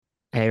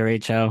Hey,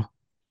 Recho.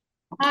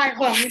 Hi,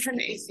 hold on, let me turn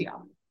the AC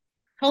off.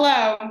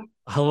 Hello.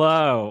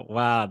 Hello.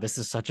 Wow, this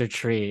is such a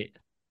treat.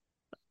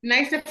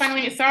 Nice to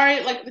finally meet.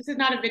 Sorry, like this is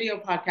not a video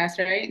podcast,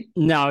 right?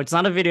 No, it's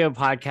not a video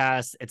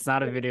podcast. It's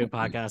not a video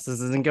podcast. This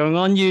isn't going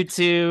on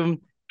YouTube.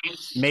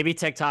 Maybe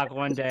TikTok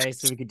one day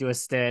so we could do a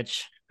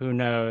stitch. Who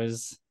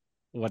knows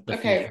what the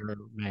Okay. future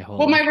may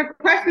Well, my hold.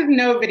 request is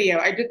no video.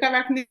 I just got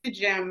back from the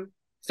gym,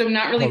 so I'm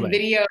not really Totally.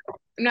 video.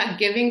 I'm not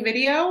giving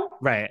video.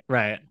 Right,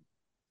 right.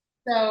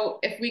 So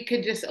if we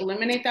could just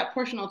eliminate that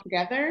portion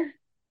altogether.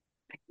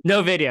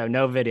 No video,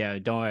 no video.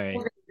 Don't worry.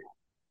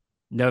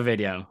 No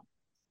video.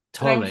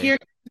 But I'm Totally. here.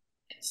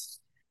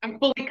 I'm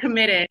fully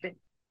committed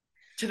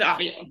to the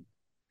audio.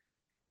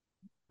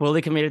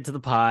 Fully committed to the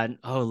pod.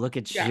 Oh, look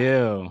at Yeah.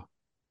 you.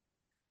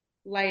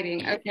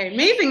 Lighting. Okay.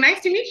 Amazing.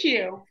 Nice to meet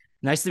you.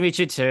 Nice to meet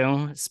you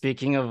too.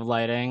 Speaking of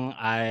lighting,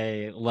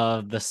 I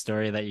love the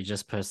story that you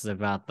just posted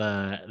about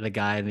the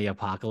guy in the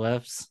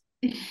apocalypse.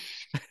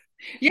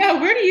 Yeah.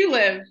 Where do you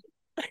live?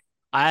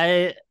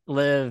 I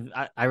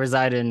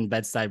reside in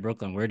Bed-Stuy,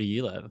 Brooklyn. Where do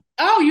you live?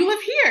 Oh, you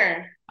live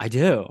here. I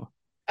do.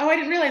 Oh, I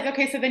didn't realize.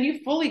 Okay, so then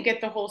you fully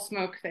get the whole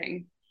smoke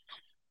thing.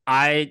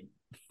 I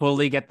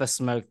fully get the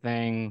smoke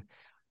thing.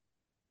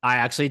 I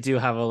actually do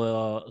have a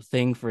little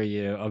thing for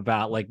you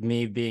about like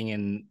me being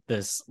in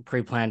this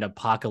pre-planned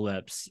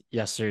apocalypse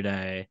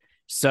yesterday.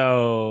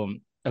 So,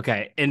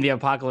 okay, in the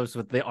apocalypse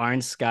with the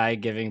orange sky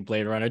giving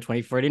Blade Runner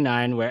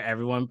 2049, where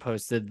everyone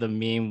posted the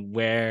meme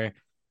where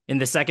in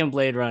the second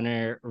Blade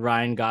Runner,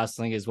 Ryan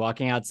Gosling is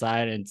walking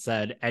outside and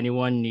said,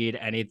 anyone need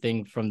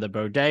anything from the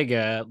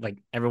bodega? Like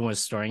everyone was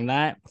storing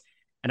that.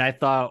 And I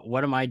thought,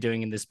 what am I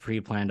doing in this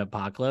pre-planned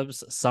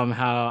apocalypse?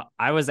 Somehow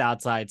I was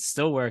outside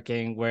still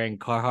working, wearing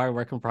Carhartt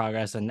work in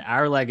progress and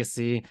our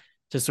legacy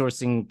to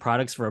sourcing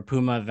products for a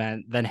Puma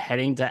event, then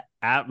heading to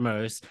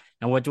Atmos.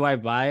 And what do I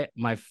buy?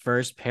 My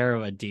first pair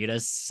of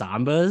Adidas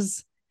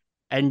Sambas.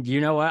 And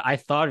you know what? I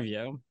thought of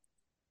you.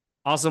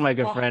 Also, my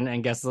good Well, friend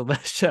and guest of the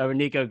show,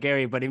 Nico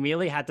Gary, but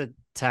immediately had to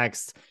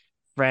text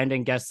friend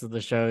and guest of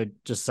the show,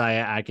 Josiah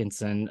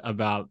Atkinson,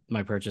 about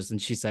my purchase.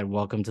 And she said,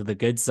 welcome to the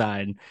good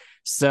side.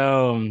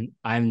 So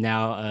I'm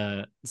now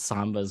a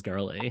Samba's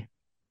girly.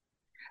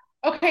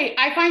 okay,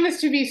 I find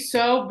this to be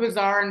so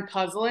bizarre and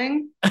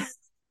puzzling,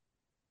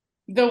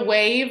 the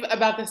wave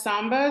about the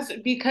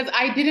Sambas, because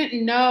I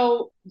didn't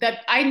know that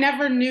I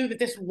never knew that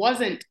this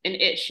wasn't an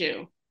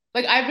issue.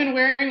 Like I've been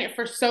wearing it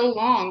for so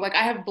long. Like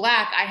I have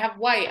black, I have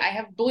white, I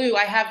have blue,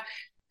 I have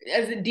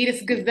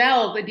Adidas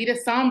Gazelles, Adidas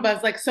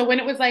Sambas. Like so when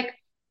it was like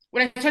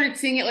when I started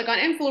seeing it like on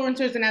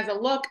influencers and as a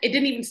look, it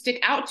didn't even stick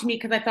out to me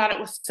because I thought it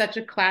was such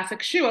a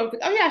classic shoe. I was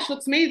like, oh yeah, she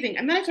looks amazing.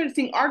 And then I started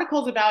seeing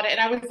articles about it and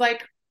I was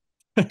like,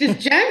 does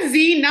Gen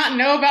Z not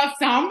know about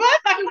Samba?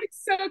 I'm like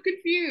so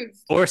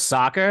confused. Or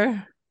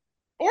soccer.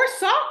 Or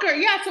soccer.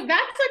 Yeah. So that's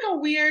like a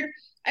weird,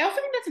 I also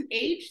think that's an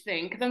age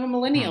thing because I'm a Hmm.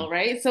 millennial,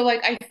 right? So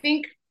like I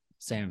think,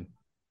 Same.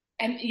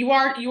 and you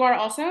are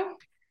also?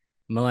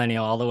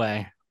 Millennial all the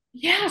way.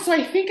 Yeah. So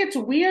I think it's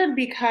weird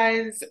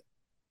because,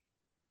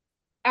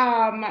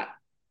 um,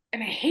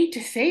 and I hate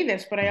to say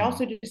this, but I Hmm.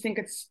 also just think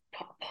it's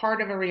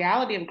part of a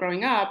reality of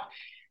growing up.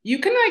 You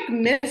can like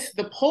miss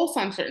the pulse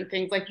on certain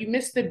things. Like you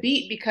miss the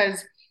beat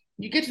because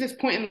you get to this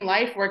point in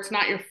life where it's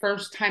not your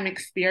first time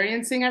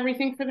experiencing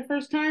everything for the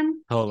first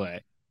time. Totally.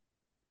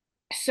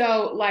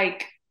 So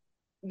like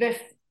the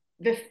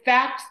the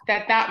fact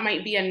that that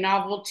might be a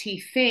novelty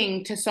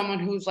thing to someone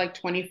who's like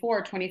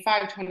 24,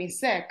 25,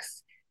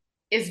 26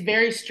 is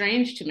very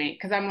strange to me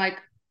because I'm like,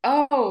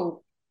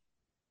 "Oh,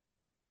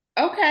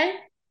 okay."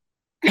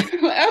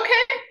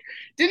 Okay.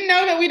 Didn't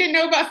know that we didn't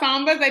know about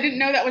sambas. I didn't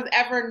know that was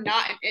ever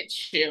not an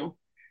issue.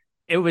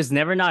 It was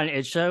never not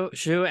an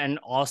shoe. And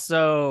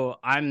also,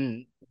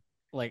 I'm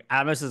like,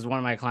 Atmos is one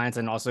of my clients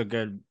and also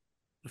good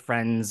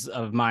friends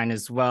of mine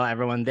as well,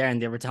 everyone there,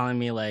 and they were telling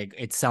me like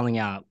it's selling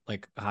out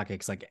like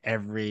hotcakes like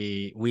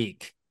every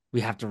week.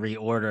 We have to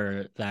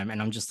reorder them.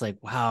 And I'm just like,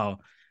 wow,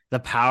 the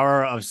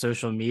power of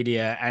social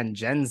media and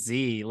Gen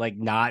Z like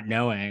not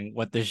knowing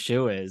what this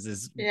shoe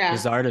is Yeah.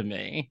 bizarre to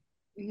me.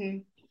 Hmm.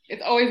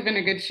 It's always been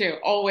a good shoe.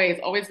 Always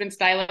been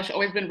stylish,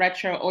 always been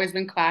retro, always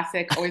been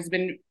classic, always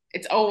been,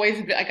 it's always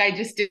been like, I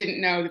just didn't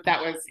know that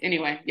that was,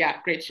 anyway. Yeah.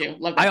 Great shoe.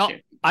 Love that I shoe.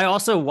 I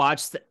also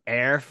watched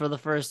Air for the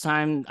first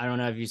time. I don't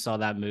know if you saw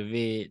that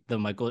movie, the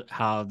Michael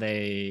how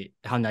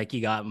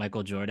Nike got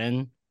Michael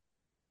Jordan.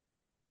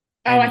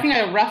 Oh, I And think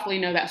I roughly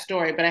know that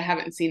story, but I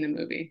haven't seen the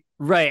movie.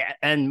 right.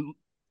 And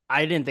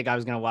I didn't think I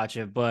was gonna watch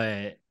it,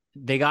 but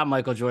they got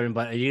Michael Jordan,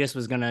 but Adidas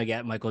was gonna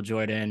get Michael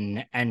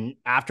Jordan. And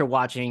after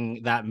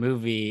watching that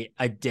movie,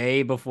 a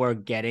day before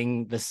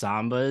getting the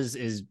Sambas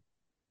is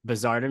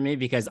bizarre to me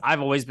because I've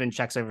always been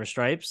checks over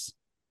stripes.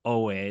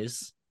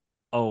 Always.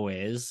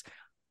 Always.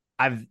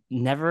 I've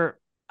never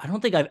I don't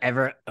think I've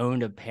ever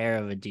owned a pair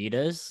of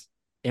Adidas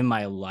in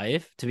my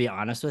life, to be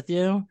honest with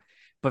you.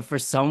 But for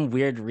some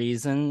weird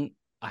reason,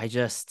 I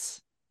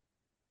just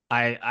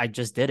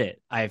did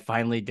it. I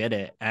finally did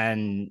it.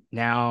 And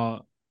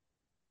now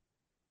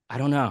I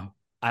don't know.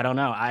 I don't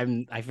know.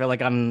 I feel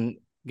like I'm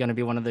gonna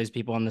be one of those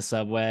people on the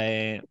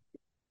subway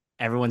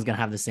everyone's gonna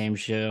have the same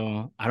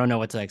shoe. I don't know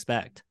what to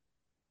expect.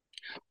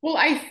 Well,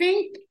 I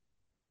think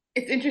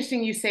it's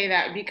interesting you say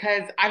that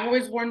because I've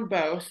always worn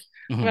both,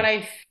 but Mhm.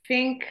 I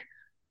think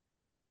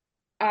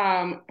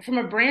from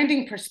a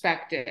branding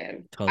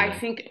perspective, I Totally.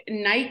 think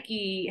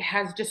Nike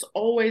has just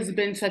always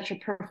been such a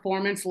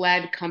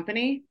performance-led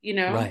company, you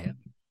know? Right.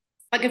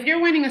 Like if you're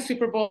winning a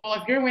Super Bowl,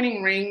 if you're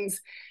winning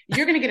rings,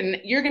 you're gonna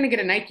get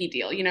a Nike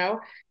deal, you know?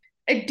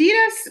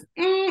 Adidas,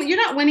 you're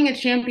not winning a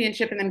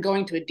championship and then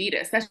going to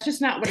Adidas. That's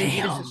just not what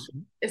Adidas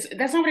Damn. is.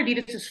 That's not what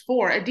Adidas is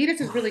for. Adidas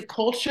is really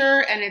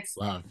culture and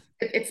Love.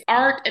 it's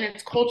art and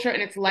it's culture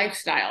and it's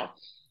lifestyle.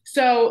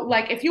 So,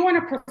 like, if you want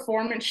a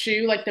performance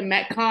shoe like the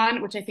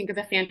Metcon, which I think is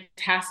a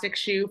fantastic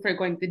shoe for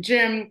going to the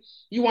gym,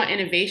 you want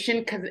innovation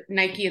because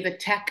Nike is a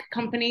tech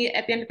company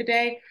at the end of the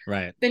day,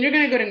 Right. then you're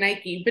going to go to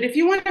Nike. But if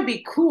you want to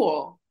be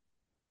cool,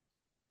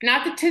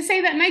 not to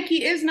say that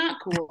Nike is not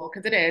cool,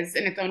 because it is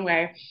in its own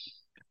way,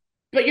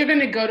 but you're going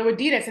to go to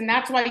Adidas. And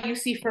that's why you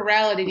see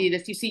Pharrell at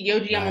Adidas. You see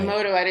Yoji Right.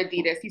 Yamamoto at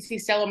Adidas. You see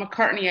Stella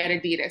McCartney at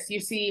Adidas.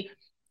 You see,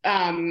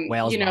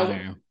 Wales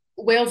Bonner.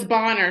 Wales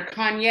Bonner,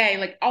 Kanye,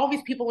 like all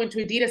these people went to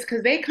Adidas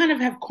because they kind of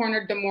have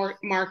cornered the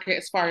market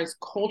as far as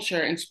culture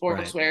and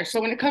Right. sportswear. So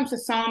when it comes to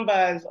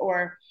Sambas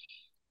or,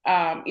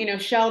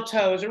 shell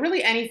toes or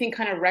really anything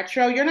kind of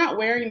retro, you're not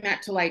wearing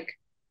that to like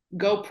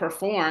go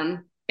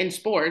perform in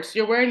sports.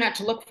 You're wearing that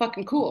to look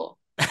fucking cool.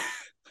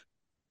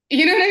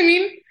 You know what I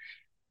mean?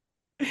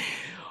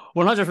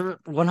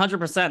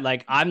 100%.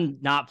 Like I'm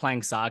not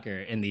playing soccer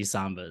in these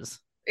sambas.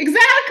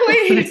 Exactly.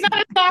 It's not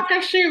a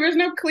soccer shoe. There's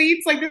no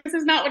cleats. Like this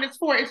is not what it's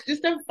for. It's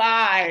just a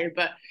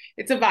vibe.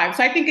 It's a vibe.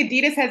 So I think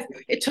Adidas has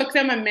it took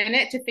them a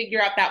minute to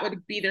figure out that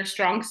would be their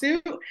strong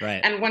suit.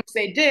 Right. And once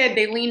they did,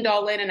 they leaned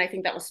all in and I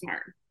think that was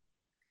smart.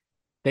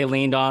 They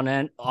leaned on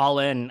it all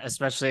in,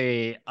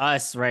 especially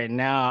us right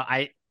now.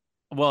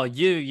 Well,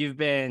 you've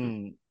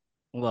been,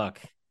 look,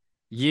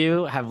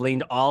 you have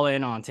leaned all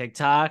in on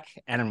TikTok,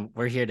 and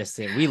we're here to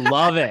say we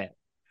love it.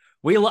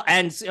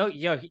 And so,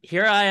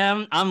 here I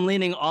am. I'm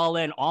leaning all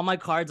in. All my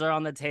cards are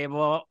on the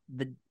table.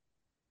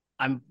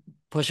 I'm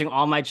pushing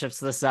all my chips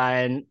to the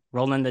side,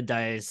 rolling the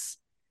dice.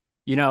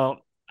 You know,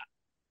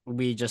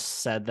 we just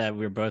said that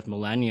we're both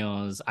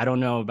millennials. I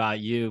don't know about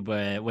you,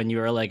 but when you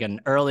were like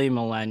an early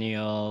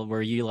millennial,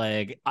 were you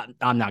like,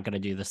 I'm not gonna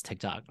do this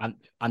TikTok.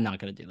 I'm not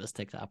gonna do this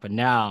TikTok. But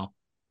now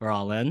we're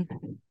all in.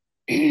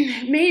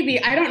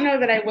 Maybe. I don't know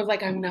that I was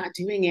like, I'm not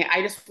doing it.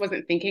 I just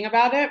wasn't thinking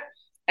about it.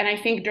 And I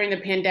think during the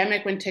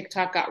pandemic, when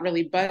TikTok got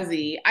really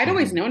buzzy, I'd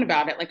always Mhm. known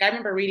about it. Like, I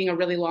remember reading a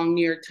really long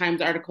New York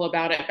Times article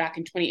about it back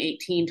in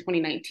 2018,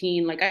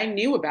 2019. Like, I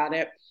knew about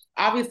it.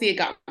 Obviously, it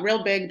got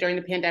real big during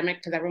the pandemic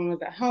because everyone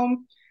was at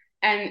home.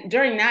 And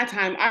during that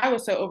time, I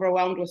was so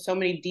overwhelmed with so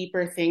many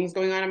deeper things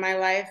going on in my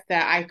life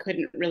that I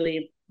couldn't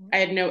really, I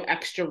had no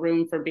extra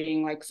room for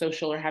being like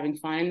social or having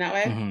fun in that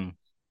way. Mhm.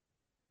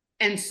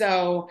 And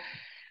so,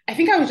 I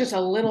think I was just a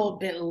little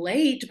bit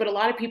late, but a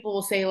lot of people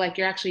will say, like,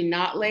 you're actually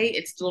not late.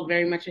 It's still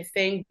very much a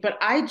thing. But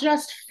I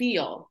just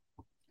feel,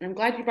 and I'm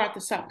glad you brought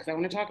this up because I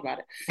want to talk about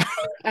it.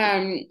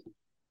 Um,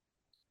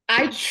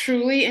 I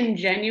truly and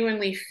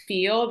genuinely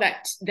feel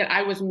that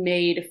I was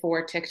made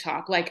for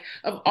TikTok. Like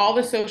of all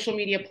the social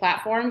media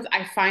platforms,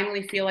 I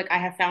finally feel like I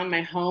have found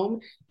my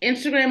home.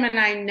 Instagram and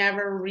I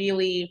never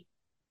really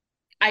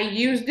I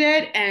used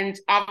it and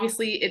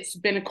obviously it's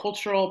been a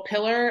cultural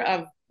pillar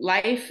of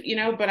life,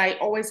 but I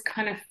always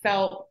kind of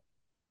felt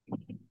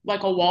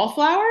like a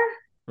wallflower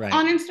Right.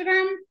 on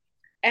Instagram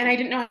and I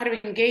didn't know how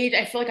to engage.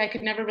 I feel like I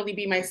could never really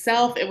be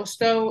myself. It was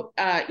so,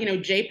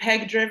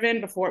 JPEG driven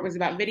before it was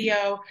about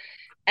video.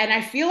 And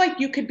I feel like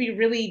you could be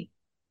really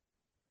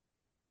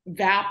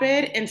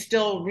vapid and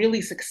still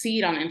really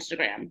succeed on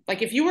Instagram.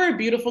 Like if you were a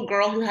beautiful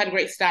girl who had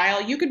great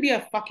style, you could be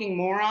a fucking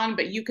moron,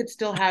 but you could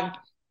still have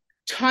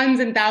tons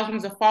and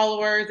thousands of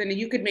followers and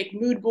you could make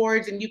mood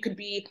boards and you could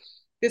be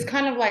this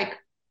kind of like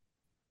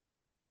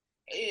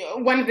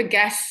one of the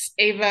guests,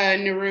 Ava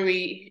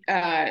Narui,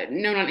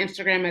 known on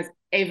Instagram as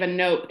Ava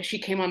Nope, she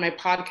came on my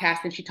podcast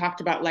and she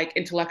talked about like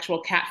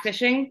intellectual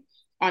catfishing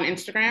on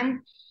Instagram.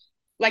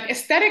 Like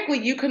aesthetically,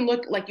 you can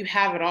look like you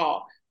have it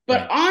all.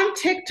 But Right. on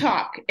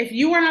TikTok, if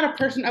you are not a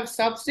person of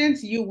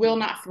substance, you will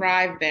not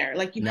thrive there.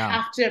 Like you No.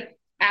 have to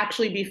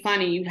actually be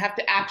funny. You have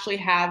to actually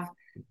have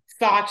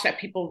thoughts that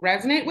people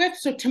resonate with.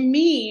 So to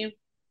me,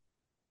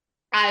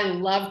 I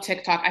love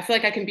TikTok. I feel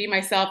like I can be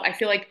myself. I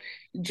feel like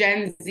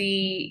Gen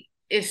Z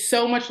is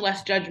so much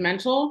less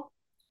judgmental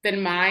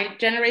than my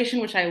generation,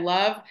 which I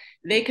love.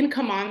 They can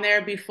come on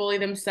there, be fully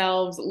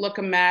themselves, look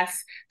a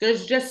mess.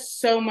 There's just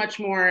so much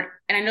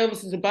more, and I know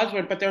this is a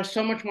buzzword, but they're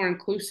so much more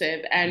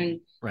inclusive. And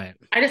Right.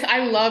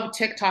 I love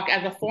TikTok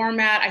as a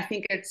format. I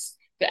think it's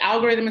the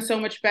algorithm is so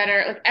much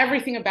better. Like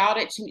everything about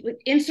it to me,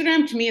 like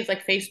Instagram to me is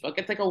like Facebook.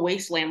 It's like a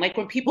wasteland. Like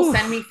when people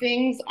send me Oof.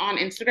 things on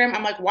Instagram,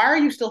 I'm like, why are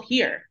you still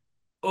here?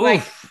 Like,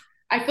 Oof.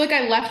 I feel like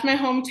I left my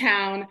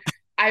hometown.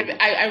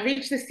 I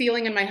reached the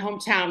ceiling in my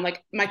hometown.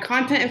 Like, my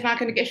content is not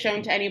going to get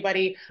shown to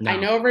anybody. I No.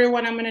 know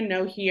everyone I'm going to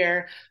know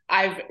here.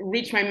 I've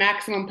reached my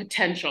maximum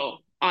potential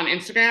on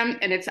Instagram,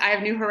 and I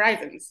have new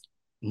horizons.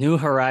 New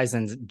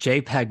Horizons,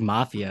 JPEG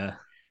Mafia.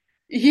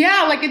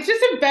 Yeah, like it's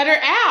just a better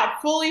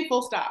app, fully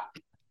full stop.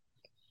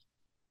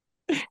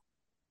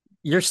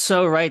 You're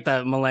so right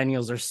that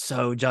millennials are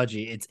so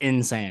judgy. It's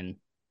insane.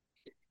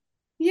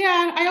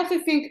 Yeah, I also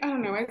think, I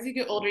don't know, as you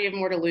get older, you have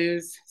more to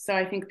lose. So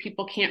I think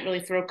people can't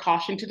really throw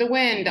caution to the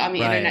wind on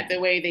the Right. internet the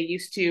way they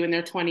used to in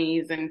their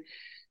 20s. And,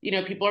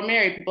 people are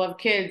married, people have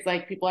kids,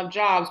 like people have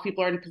jobs,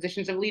 people are in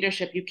positions of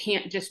leadership. You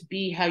can't just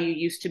be how you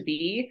used to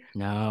be.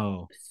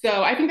 No.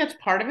 So I think that's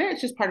part of it.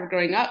 It's just part of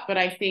growing up. But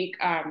I think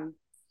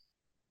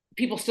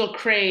people still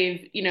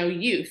crave,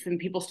 youth, and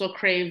people still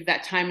crave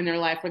that time in their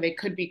life where they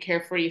could be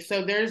carefree.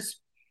 So there's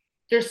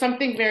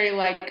something very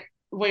like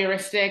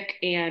voyeuristic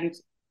and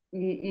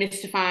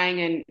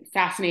mystifying and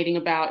fascinating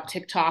about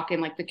TikTok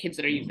and like the kids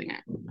that are using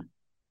it.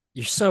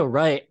 You're so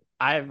right.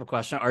 I have a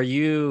question. Do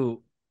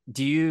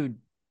you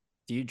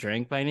do you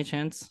drink by any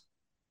chance?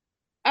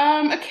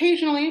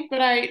 Occasionally, but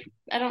I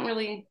don't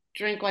really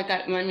drink like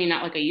I mean,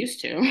 not like I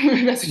used to.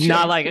 That's what you're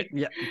Not like, asking.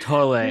 yeah,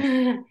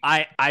 totally.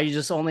 I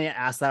just only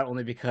asked that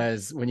only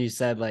because when you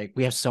said like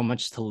we have so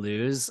much to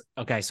lose.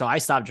 Okay, so I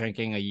stopped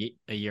drinking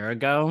a year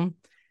ago,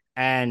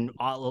 and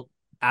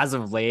as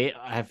of late,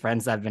 I have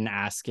friends that have been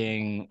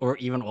asking, or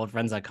even old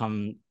friends that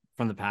come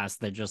from the past.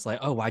 They're just like,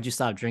 "Oh, why'd you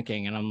stop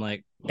drinking?" And I'm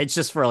like, "It's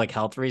just for like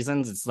health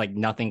reasons. It's like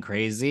nothing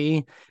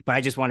crazy, but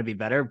I just want to be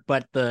better."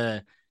 But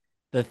the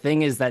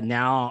thing is that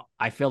now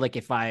I feel like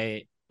if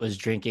I was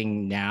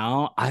drinking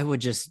now, I would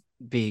just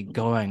be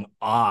going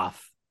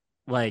off,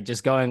 like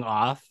just going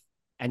off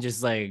and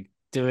just like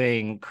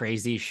doing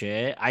crazy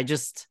shit. I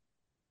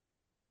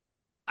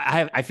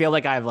feel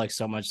like I have like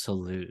so much to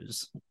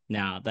lose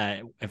now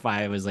that if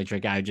I was like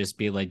drinking, I'd just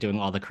be like doing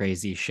all the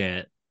crazy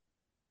shit.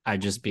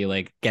 I'd just be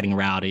like getting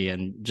rowdy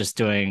and just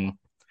doing.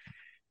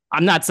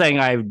 I'm not saying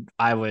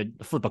I would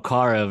flip a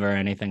car over or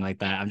anything like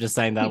that. I'm just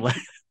saying that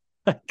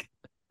like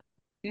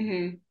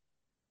Hmm.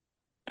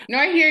 No,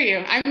 I hear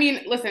you. I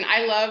mean, listen,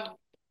 I love,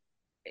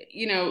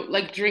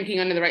 like drinking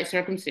under the right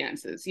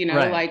circumstances,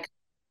 right, like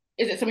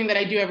is it something that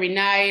I do every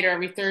night or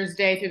every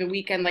Thursday through the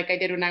weekend like I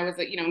did when I was,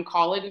 in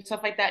college and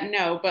stuff like that?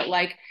 No, but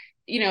like,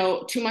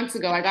 2 months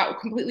ago, I got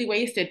completely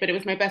wasted, but it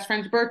was my best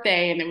friend's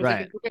birthday and it was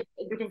like right.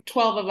 a group of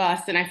 12 of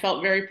us. And I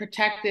felt very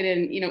protected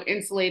and,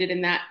 insulated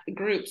in that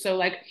group. So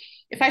like,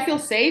 if I feel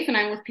safe and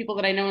I'm with people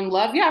that I know and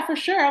love, yeah, for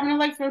sure. I'm gonna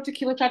like throw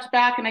tequila shots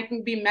back and I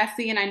can be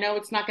messy and I know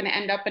it's not gonna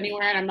end up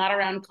anywhere and I'm not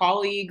around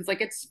colleagues.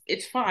 Like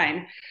it's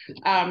fine.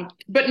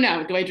 But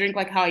no, do I drink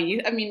like how I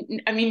used? I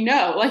mean,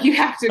 no. Like you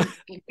have to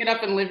get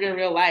up and live your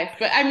real life.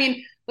 But I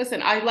mean,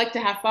 listen, I like to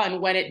have fun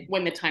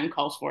when the time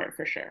calls for it,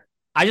 for sure.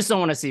 I just don't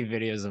want to see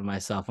videos of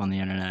myself on the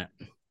internet.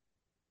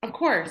 Of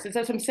course, that's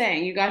what I'm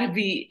saying. You got to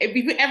be.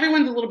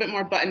 Everyone's a little bit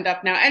more buttoned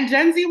up now, and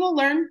Gen Z will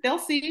learn. They'll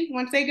see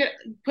once they get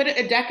put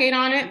a decade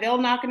on it. They're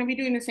not going to be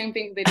doing the same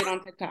things they did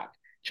on TikTok.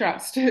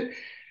 Trust.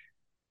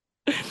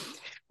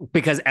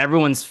 Because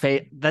everyone's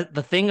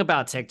the thing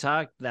about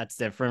TikTok that's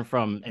different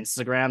from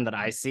Instagram that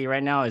I see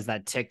right now is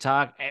that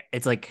TikTok,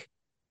 it's like,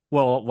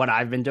 well, what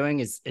I've been doing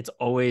is it's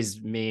always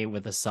me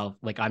with a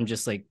like I'm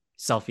just like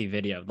selfie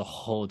video the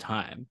whole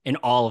time in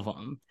all of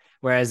them.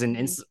 Whereas on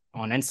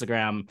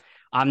Instagram,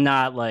 I'm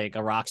not like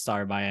a rock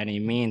star by any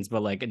means,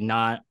 but like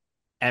not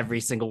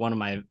every single one of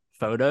my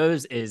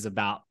photos is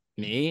about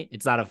me.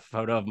 It's not a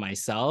photo of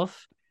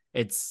myself.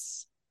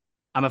 It's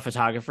I'm a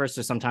photographer,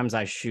 so sometimes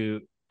I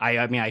shoot.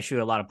 I mean, I shoot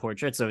a lot of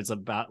portraits, so it's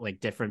about like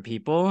different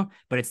people,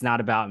 but it's not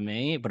about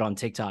me. But on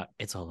TikTok,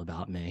 it's all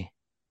about me.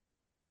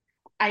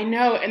 I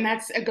know, and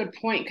that's a good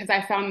point because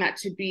I found that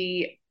to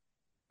be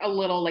a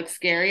little like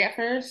scary at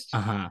first. Uh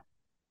huh.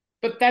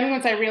 But then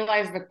once I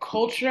realized the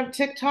culture of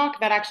TikTok,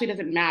 that actually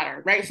doesn't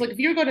matter, right? So like if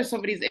you go to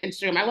somebody's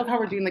Instagram, I love how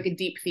we're doing like a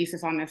deep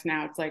thesis on this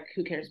now. It's like,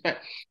 who cares? But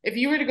if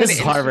you were to go This to is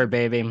Harvard,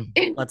 Instagram,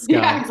 baby. Let's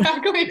yeah, go.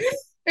 exactly.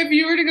 If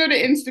you were to go to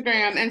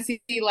Instagram and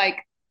see like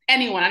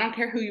anyone, I don't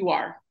care who you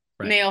are,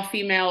 Right. male,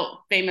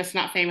 female, famous,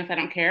 not famous, I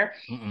don't care.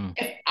 Mm-mm.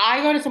 If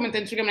I go to someone's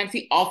Instagram and I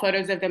see all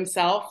photos of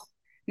themselves,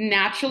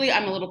 naturally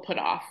I'm a little put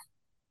off.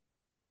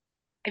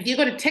 If you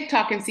go to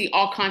TikTok and see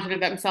all content of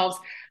themselves,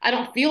 I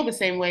don't feel the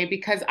same way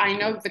because I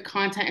know that the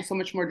content is so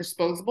much more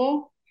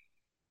disposable.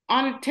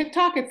 On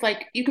TikTok, it's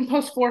like you can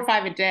post 4 or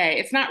 5 a day.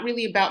 It's not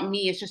really about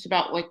me. It's just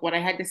about like what I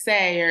had to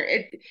say, or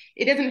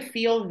it doesn't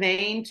feel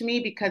vain to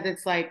me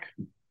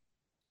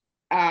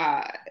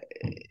uh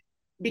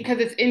because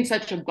it's in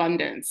such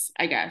abundance,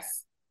 I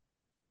guess.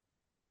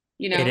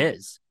 You It know?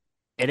 is.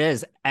 It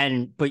is.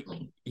 And but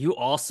you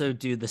also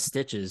do the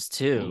stitches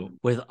too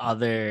with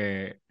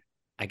other,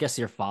 I guess,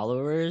 your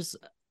followers.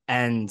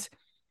 And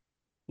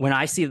when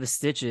I see the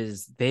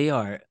stitches, they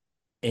are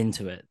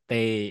into it.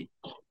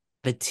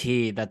 The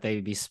tea that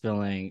they be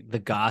spilling, the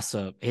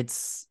gossip,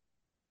 it's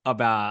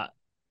about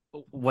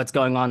what's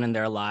going on in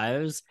their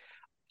lives.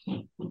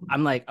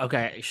 I'm like,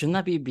 okay, shouldn't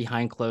that be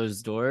behind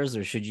closed doors,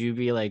 or should you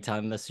be like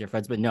telling this to your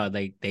friends? But no,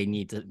 they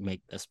need to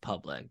make this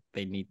public.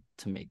 They need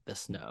to make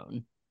this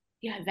known.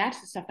 Yeah, that's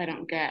the stuff I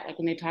don't get. Like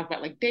when they talk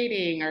about like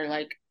dating or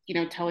like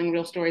telling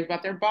real stories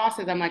about their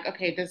bosses. I'm like,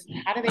 okay,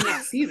 how do they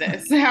not see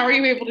this? How are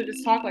you able to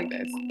just talk like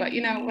this? But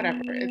whatever.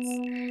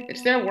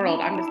 It's their world.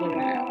 I'm just living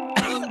it out.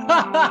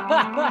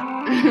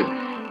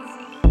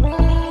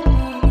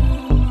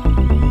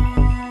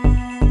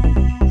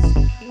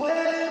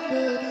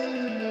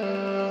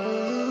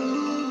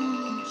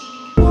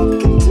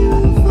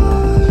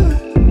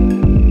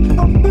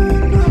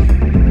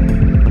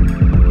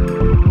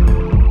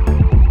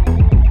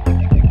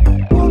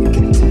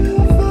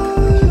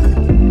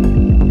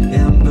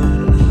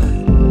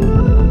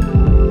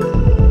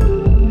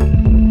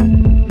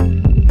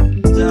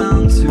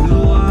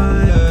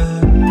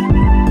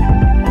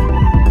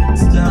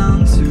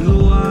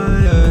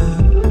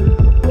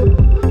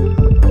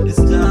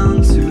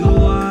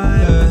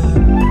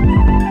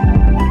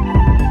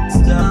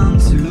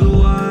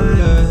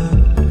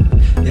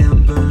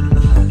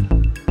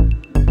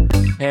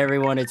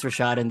 It's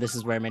Rashad, and this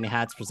is Wear Many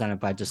Hats presented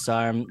by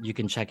Disarm. You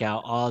can check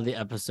out all the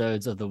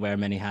episodes of the Wear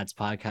Many Hats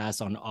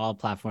podcast on all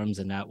platforms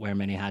and at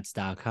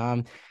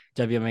wearmanyhats.com.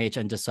 WMH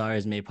and Disarm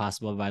is made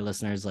possible by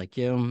listeners like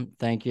you.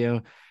 Thank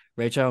you.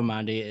 Recho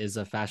Omondi is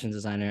a fashion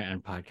designer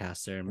and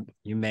podcaster.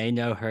 You may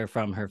know her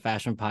from her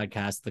fashion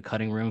podcast, The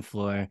Cutting Room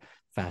Floor,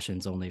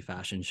 fashion's only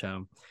fashion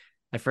show.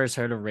 I first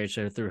heard of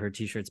Recho through her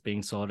t-shirts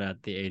being sold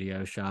at the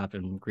ADO shop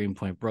in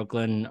Greenpoint,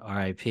 Brooklyn,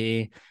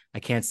 RIP. I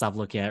can't stop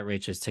looking at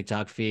Recho's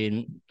TikTok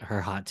feed.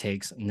 Her hot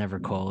takes, never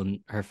cold.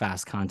 Her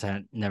fast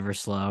content, never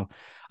slow.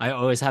 I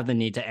always have the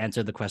need to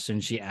answer the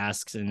question she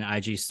asks in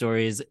IG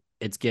stories.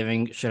 It's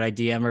giving, should I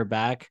DM her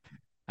back?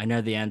 I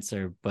know the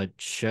answer, but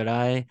should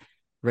I?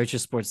 Recho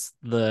sports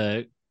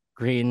the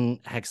green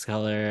hex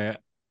color.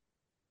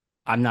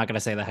 I'm not going to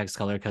say the hex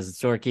color because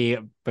it's dorky,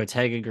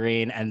 Bottega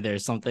green. And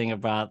there's something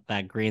about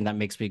that green that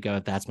makes me go,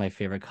 that's my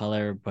favorite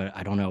color, but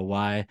I don't know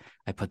why.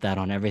 I put that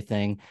on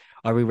everything.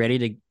 Are we ready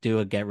to do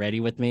a get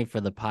ready with me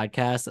for the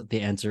podcast? The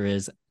answer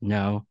is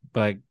no,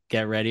 but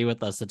get ready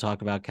with us to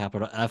talk about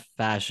capital F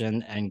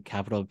fashion and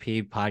capital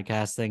P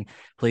podcasting.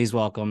 Please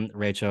welcome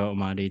Recho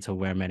Omondi to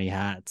Wear Many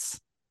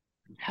Hats.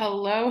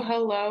 Hello,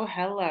 hello,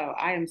 hello.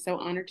 I am so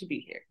honored to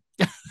be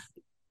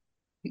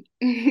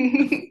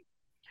here.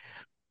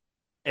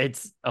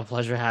 It's a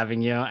pleasure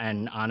having you.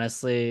 And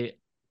honestly,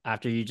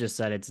 after you just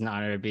said it's an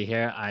honor to be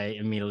here, I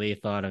immediately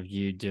thought of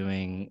you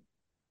doing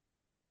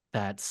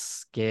that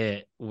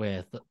skit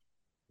with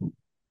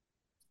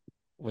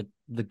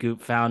the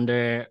Goop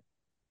founder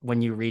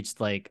when you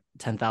reached like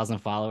 10,000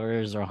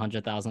 followers or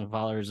 100,000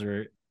 followers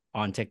or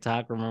on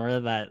TikTok. Remember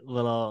that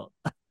little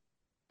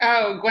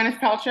Oh, Gwyneth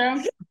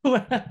Paltrow?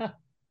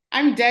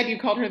 I'm dead. You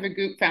called her the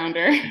Goop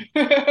founder.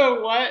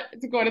 What?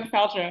 It's Gwyneth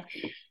Paltrow.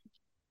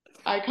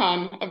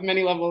 Icon of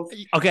many levels.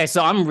 Okay,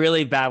 so I'm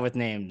really bad with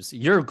names.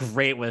 You're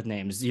great with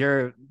names.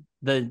 You're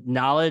the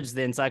knowledge,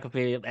 the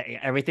encyclopedia,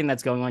 everything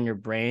that's going on in your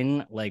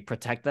brain, like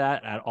protect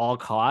that at all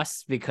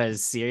costs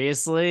because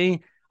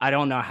seriously, I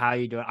don't know how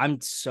you do it.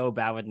 I'm so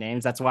bad with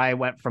names. That's why I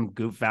went from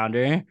Goop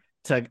founder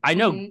to I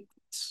know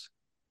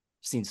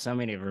seen so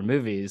many of her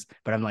movies,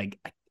 but I'm like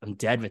I'm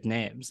dead with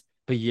names.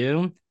 But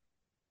you've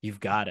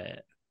got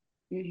it.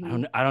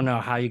 I don't know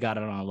how you got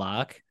it on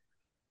lock.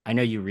 I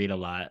know you read a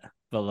lot,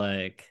 but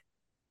like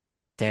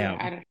damn.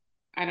 Yeah,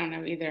 I don't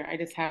know either. I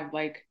just have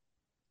like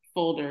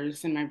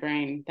folders in my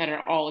brain that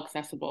are all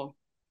accessible.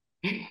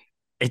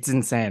 It's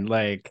insane.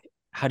 Like,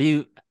 how do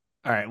you,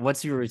 all right,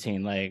 what's your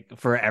routine like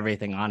for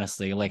everything,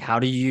 honestly? Like, how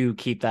do you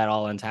keep that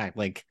all intact?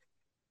 Like,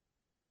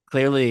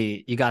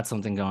 clearly you got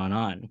something going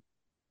on.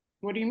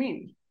 What do you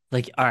mean?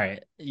 Like, all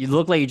right, you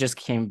look like you just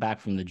came back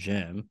from the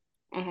gym.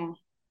 Uh-huh.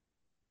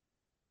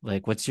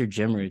 Like, what's your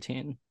gym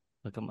routine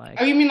looking Oh, like?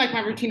 you mean like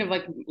my routine of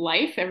like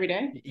life every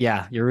day?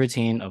 Yeah, your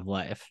routine of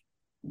life.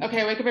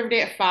 Okay, I wake up every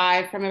day at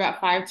 5. From about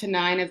 5 to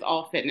 9 is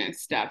all fitness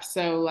stuff.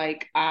 So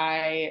like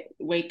I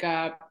wake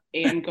up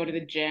and go to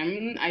the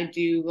gym. I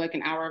do like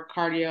an hour of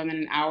cardio and then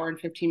an hour and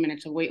 15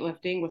 minutes of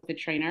weightlifting with the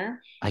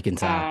trainer. I can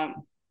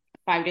tell.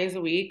 5 days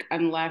a week,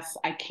 unless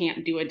I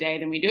can't do a day,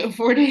 then we do it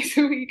 4 days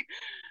a week.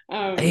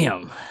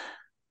 Damn.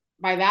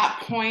 By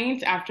that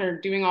point,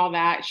 after doing all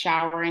that,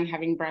 showering,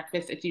 having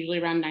breakfast, it's usually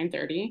around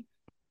 9:30.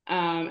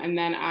 And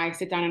then I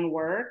sit down and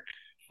work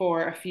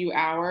for a few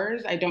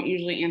hours. I don't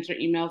usually answer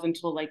emails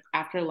until like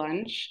after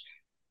lunch,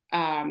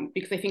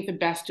 because I think the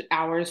best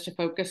hours to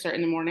focus are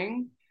in the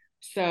morning.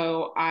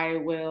 So I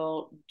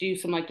will do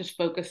some like just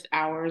focused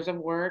hours of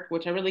work,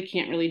 which I really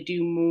can't really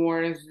do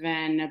more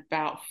than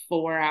about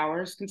 4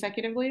 hours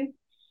consecutively.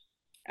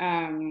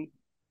 Um,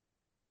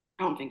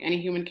 I don't think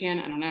any human can.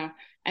 I don't know.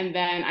 And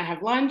then I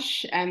have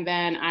lunch and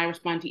then I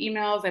respond to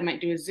emails. I might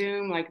do a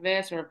Zoom like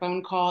this or a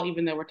phone call,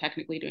 even though we're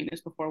technically doing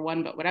this before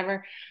one, but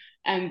whatever.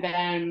 And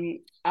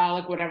then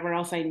like whatever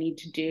else I need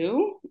to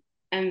do.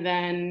 And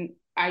then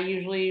I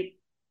usually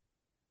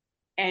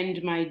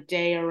end my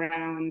day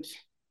around,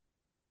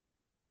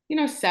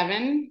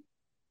 7.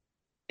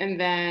 And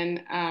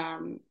then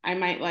I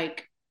might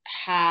like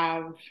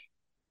have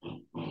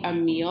a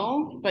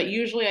meal, but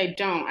usually I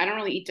don't. I don't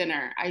really eat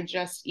dinner. I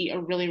just eat a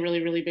really,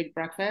 really, really big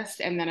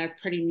breakfast and then a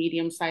pretty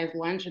medium sized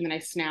lunch and then I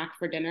snack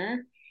for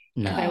dinner.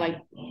 because I No. like,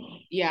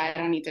 yeah, I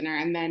don't eat dinner.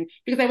 And then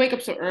because I wake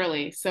up so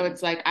early, so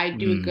it's like I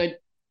do a Mm. good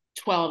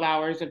 12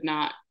 hours of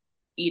not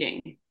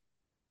eating,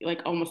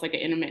 like almost like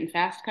an intermittent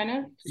fast kind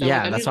of. So like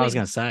Yeah, I'm that's what I was usually,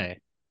 gonna say.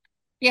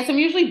 yes, I'm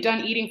usually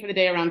done eating for the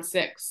day around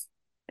 6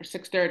 or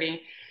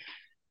 6:30.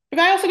 But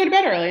I also go to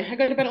bed early. I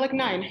go to bed at like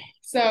 9.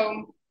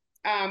 So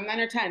 9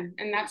 or 10.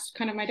 And that's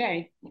kind of my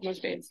day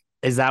most days.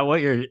 Is that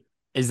what you're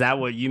is that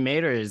what you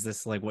made, or is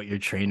this like what your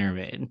trainer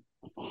made?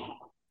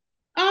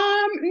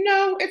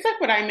 No, it's like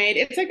what I made.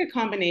 It's like a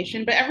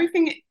combination, but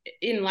everything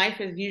in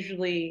life is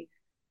usually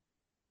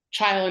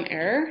trial and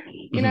error,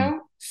 you Hmm.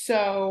 know?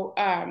 So,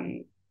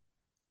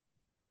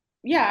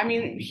 yeah, I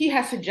mean, he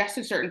has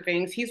suggested certain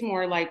things. He's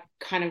more like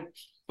kind of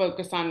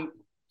focused on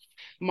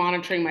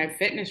monitoring my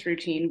fitness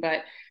routine,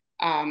 but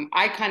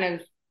I kind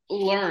of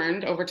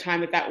learned over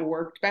time that that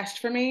worked best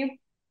for me,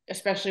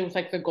 especially with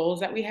like the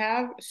goals that we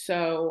have.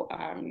 So,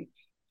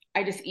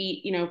 I just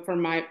eat, for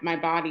my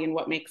body and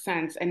what makes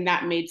sense. And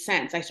that made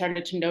sense. I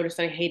started to notice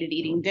that I hated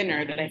eating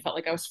dinner, that I felt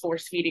like I was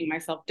force feeding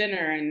myself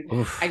dinner. And I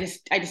Oof.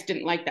 just I just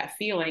didn't like that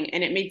feeling.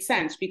 And it made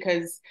sense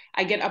because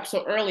I get up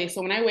so early.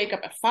 So when I wake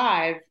up at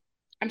 5,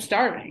 I'm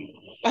starving.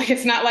 Like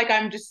it's not like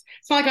I'm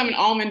an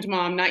almond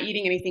mom not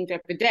eating anything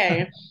throughout the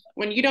day.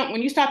 When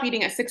you stop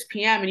eating at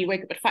 6 p.m. and you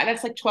wake up at 5,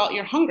 that's like 12,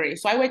 you're hungry.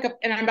 So I wake up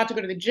and I'm about to go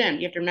to the gym.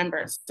 You have to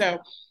remember. So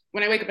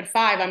when I wake up at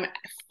 5, I'm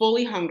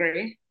fully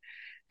hungry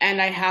and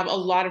I have a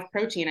lot of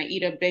protein. I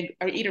eat a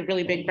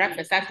really big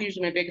breakfast. That's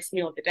usually my biggest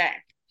meal of the day.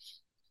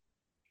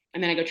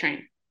 And then I go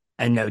train.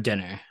 And no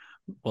dinner.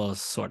 Well,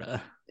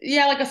 sorta.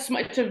 Yeah,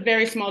 it's a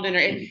very small dinner.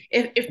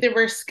 If there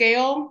were a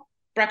scale,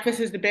 breakfast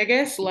is the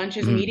biggest, lunch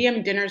is Mhm.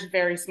 medium, dinner is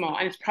very small,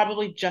 and it's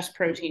probably just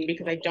protein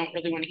because I don't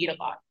really want to eat a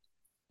lot.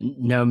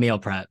 No meal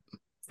prep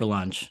for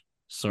lunch. Not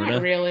Sorta.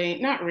 really,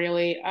 not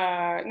really,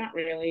 not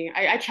really.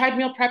 I tried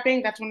meal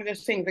prepping. That's one of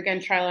those things.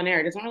 Again, trial and error.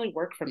 It doesn't really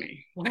work for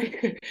me.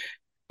 Like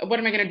what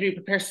am I going to do?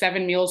 Prepare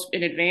 7 meals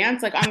in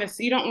advance? Like on this,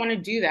 you don't want to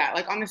do that.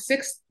 Like on the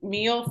sixth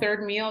meal,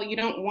 third meal, you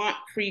don't want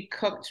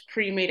pre-cooked,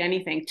 pre-made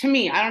anything. To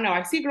me, I don't know.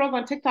 I see girls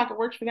on TikTok, it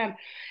works for them.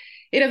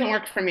 It doesn't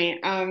work for me.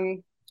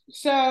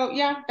 So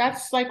yeah,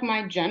 that's like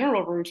my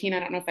general routine. I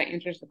don't know if that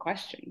answers the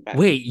question, but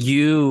Wait,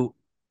 you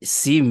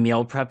see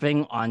meal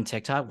prepping on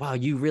TikTok? Wow,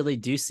 you really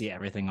do see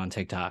everything on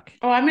TikTok.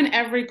 oh, I'm in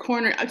every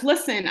corner.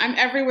 Listen, I'm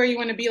everywhere you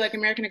want to be, like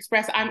American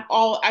Express. I'm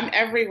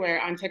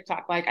everywhere on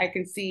TikTok. Like I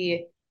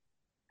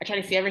try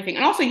to see everything.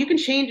 And also you can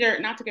change your,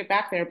 not to get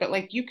back there, but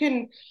like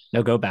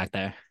No, go back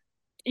there.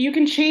 you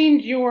can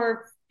change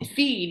your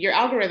feed, your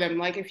algorithm.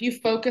 Like if you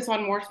focus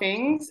on more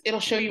things, it'll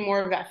show you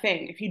more of that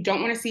thing. If you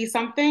don't want to see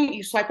something,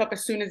 you swipe up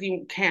as soon as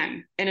you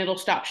can and it'll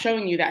stop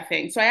showing you that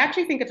thing. So I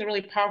actually think it's a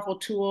really powerful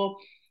tool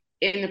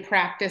in the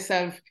practice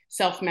of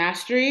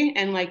self-mastery.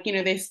 And like,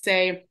 they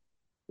say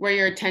where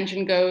your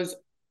attention goes,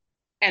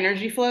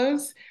 energy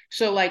flows.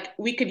 So like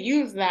we could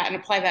use that and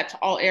apply that to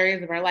all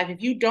areas of our life.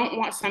 If you don't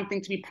want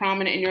something to be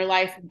prominent in your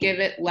life, give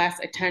it less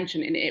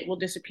attention and it will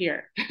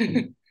disappear.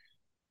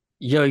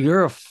 Yo,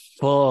 you're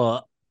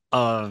full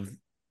of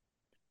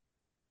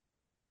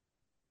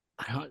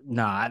I don't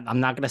know. I'm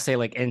not gonna say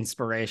like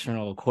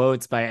inspirational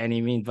quotes by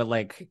any means, but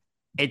like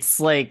it's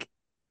like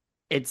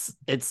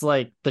it's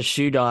like the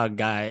shoe dog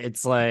guy.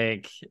 It's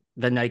like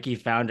the Nike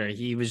founder.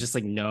 He was just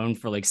like known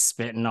for like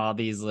spitting all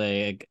these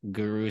like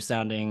guru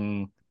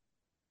sounding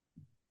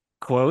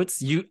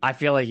quotes. I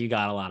feel like you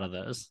got a lot of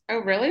those. Oh,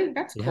 really?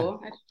 That's Yeah.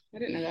 cool. I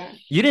didn't know that.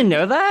 You didn't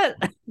know that?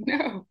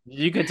 No,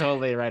 You could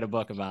totally write a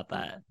book about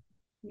that.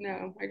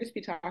 no, I just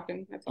be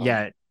talking. That's all.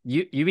 Yeah,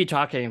 you be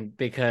talking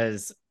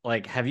because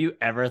like have you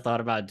ever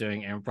thought about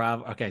doing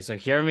improv? Okay, so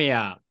hear me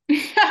out.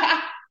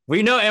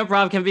 We know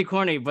improv can be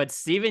corny, but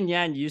Steven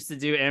Yan used to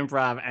do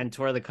improv and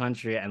tour the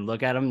country, and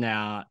look at him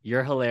now.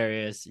 You're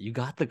hilarious. You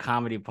got the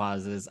comedy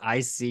pauses. I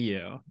see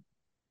you.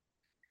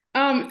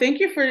 Thank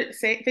you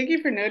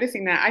for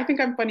noticing that. I think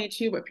I'm funny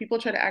too, but people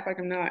try to act like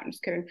I'm not. I'm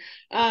just kidding.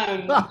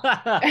 I'm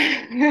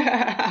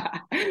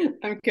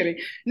kidding.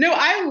 No,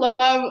 I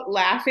love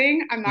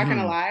laughing. I'm not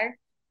gonna Mhm. lie.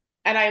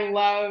 And I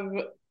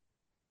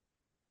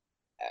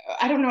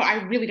don't know,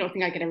 I really don't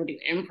think I could ever do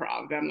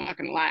improv. I'm not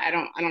gonna lie. I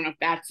don't know if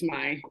that's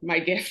my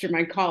gift or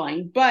my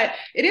calling, but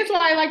it is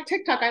why I like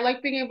TikTok. I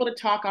like being able to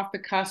talk off the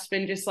cusp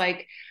and just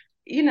like,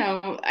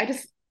 I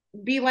just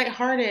be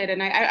lighthearted.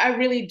 And I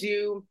really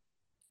do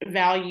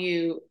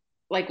value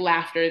like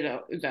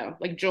laughter though,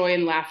 like joy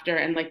and laughter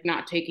and like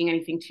not taking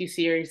anything too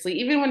seriously.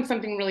 Even when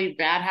something really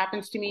bad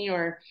happens to me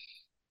or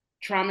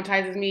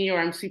traumatizes me or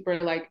I'm super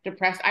like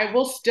depressed, I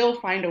will still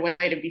find a way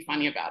to be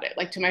funny about it,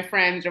 like to my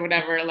friends or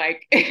whatever.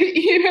 Like,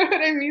 you know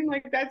what I mean?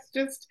 Like, that's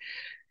just,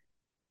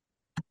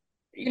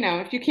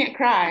 if you can't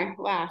cry,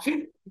 laugh.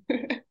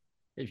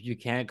 If you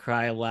can't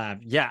cry, laugh.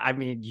 Yeah, I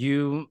mean,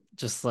 you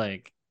just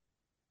like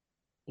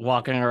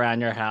walking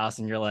around your house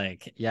and you're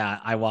like, yeah,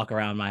 I walk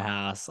around my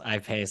house. I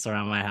pace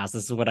around my house.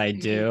 This is what I Mm-hmm.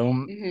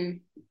 do. Mm-hmm.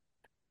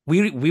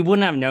 We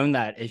wouldn't have known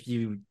that if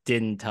you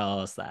didn't tell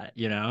us that,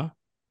 you know?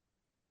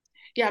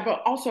 Yeah,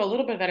 but also a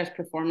little bit of that is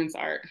performance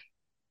art.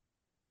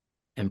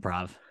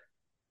 Improv.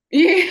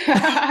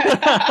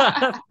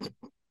 Yeah.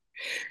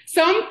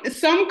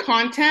 Some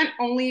content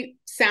only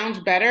sounds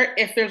better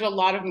if there's a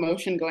lot of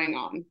motion going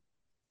on.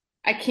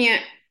 I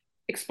can't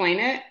explain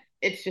it.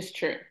 It's just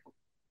true.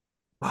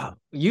 Wow.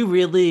 You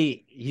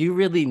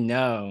really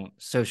know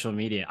social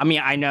media. I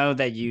mean, I know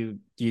that you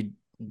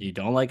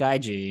don't like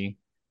IG,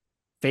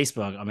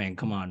 Facebook. I mean,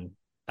 come on,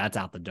 that's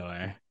out the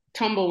door.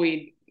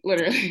 Tumbleweed,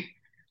 literally.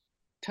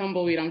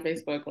 Tumbleweed on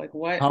Facebook. Like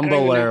what? I don't even know.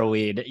 Humbler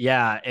weed.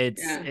 Yeah,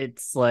 it's Yeah.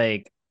 it's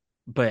like,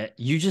 but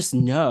you just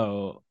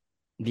know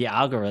the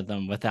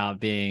algorithm without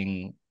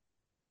being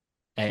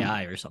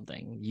AI or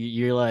something.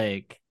 You're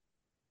like,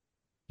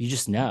 you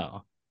just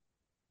know.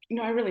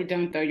 No, I really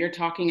don't though. You're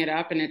talking it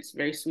up and it's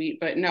very sweet.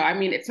 But no, I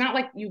mean, it's not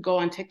like you go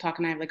on TikTok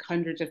and I have like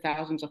hundreds of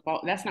thousands of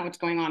followers. That's not what's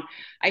going on.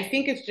 I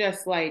think it's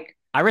just like,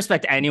 I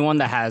respect anyone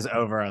that has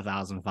over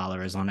 1,000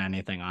 followers on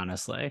anything,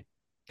 honestly.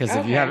 Because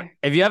if you have okay,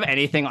 if you have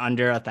anything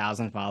under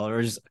 1,000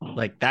 followers,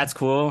 like that's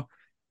cool.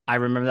 I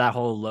remember that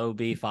whole low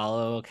B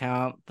follow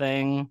account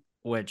thing,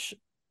 which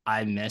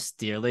I miss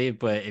dearly.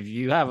 But if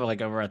you have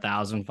like over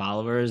 1,000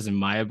 followers in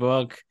my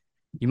book,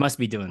 you must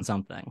be doing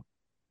something.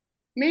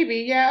 maybe.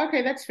 Yeah,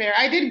 okay, that's fair.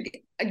 I did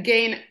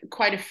gain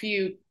quite a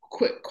few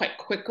quite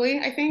quickly,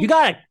 I You think.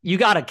 got you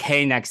got a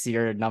K next to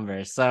your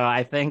number, so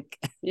I think,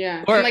 Yeah,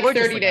 in or like just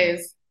 30 like a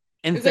days.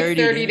 It in was like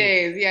 30 30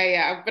 days, days. Yeah,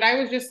 yeah. But I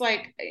was just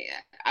like,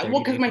 well, 30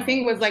 because day my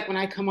thing was followers. like, when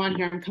I come on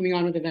here, I'm coming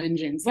on with a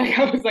vengeance. Like,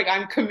 I was like,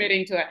 I'm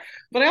committing to it.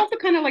 But I also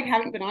kind of like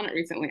haven't been on it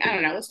recently. I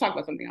don't know. Let's talk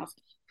about something else.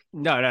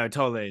 No, no,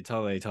 totally,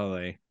 totally,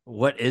 totally.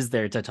 What is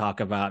there to talk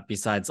about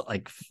besides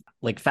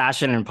like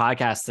fashion and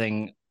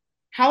podcasting?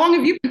 How long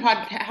have you been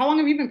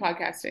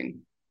podcasting?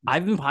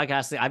 I've been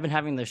podcasting. I've been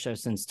having this show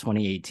since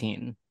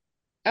 2018,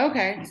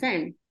 Okay,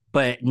 same,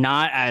 but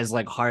not as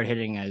like hard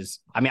hitting as,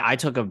 I mean, I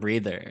took a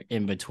breather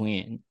in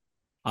between.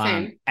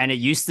 same. And it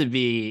used to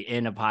be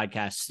in a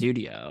podcast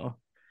studio,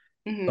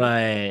 Hmm.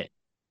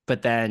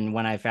 but then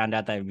when I found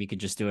out that we could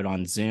just do it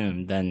on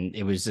Zoom, then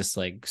it was just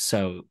like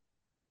so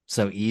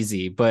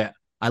easy. But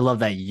I love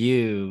that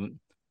you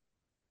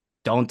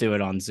don't do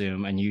it on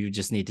Zoom and you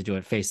just need to do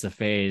it face to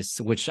face,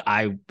 which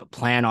I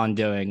plan on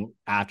doing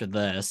after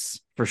this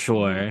for Hmm.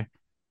 sure.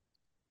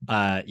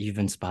 You've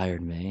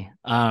inspired me.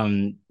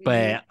 Hmm.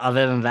 But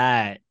other than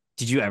that,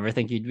 did you ever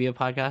think you'd be a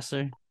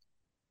podcaster?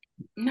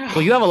 No,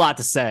 Well, you have a lot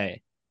to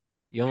say.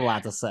 You have a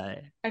lot to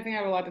say. I think I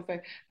have a lot to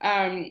say.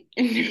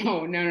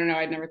 No.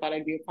 I never thought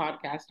I'd be a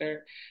podcaster.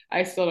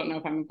 I still don't know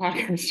if I'm a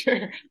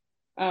podcaster.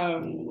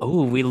 Um,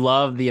 Oh, we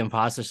love the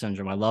imposter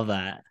syndrome. I love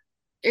that.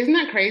 isn't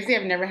that crazy?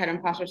 I've never had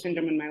imposter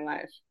syndrome in my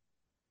life,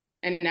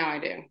 and now I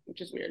do,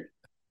 which is weird.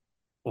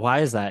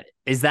 Why is that?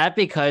 Is that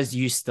because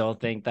you still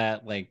think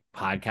that like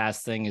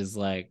podcasting is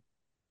like,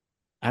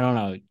 I don't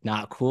know,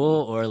 not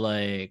cool, or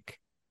like,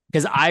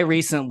 because I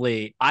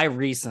recently,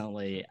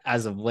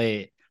 as of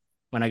late,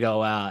 when I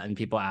go out and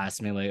people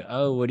ask me like,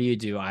 "Oh, what do you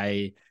do?"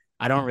 I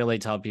don't really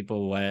tell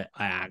people what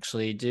I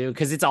actually do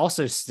because it's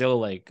also still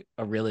like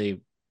a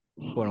really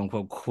quote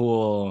unquote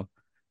cool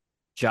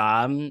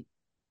job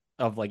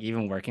of like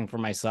even working for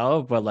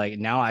myself. But like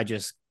now I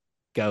just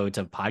go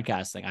to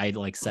podcasting. I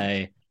like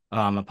say, "Oh,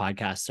 I'm a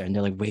podcaster," and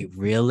they're like, "Wait,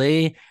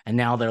 really?" And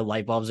now their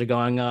light bulbs are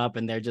going up,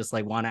 and they're just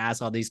like want to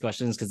ask all these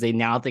questions because they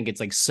now think it's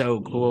like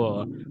so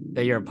cool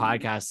that you're a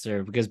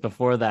podcaster. Because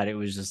before that, it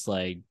was just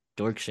like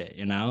dork shit,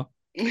 you know.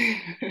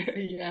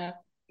 Yeah,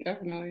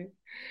 definitely.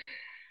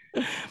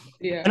 And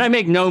Yeah. I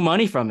make no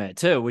money from it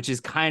too, which is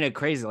kind of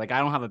crazy. Like I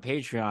don't have a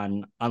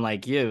Patreon,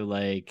 unlike you,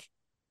 like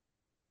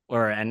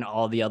or and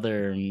all the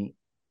other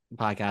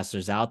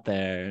podcasters out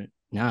there.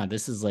 No,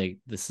 this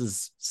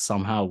is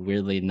somehow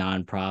weirdly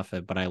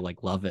nonprofit, but I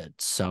like love it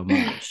so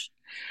much.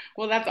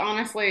 Well, that's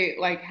honestly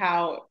like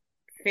how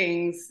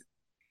things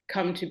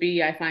come to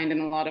be, I find,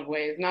 in a lot of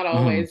ways. Not Mhm.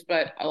 always,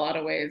 but a lot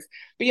of ways.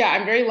 But yeah,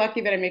 I'm very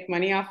lucky that I make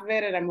money off of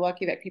it, and I'm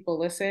lucky that people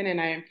listen,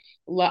 and I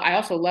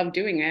also love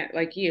doing it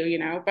like you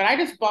know. But I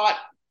just bought,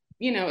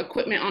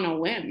 equipment on a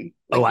whim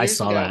Oh, like I years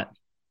saw ago. that.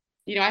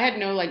 I had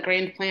no like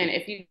grand plan.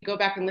 If you go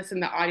back and listen,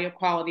 the audio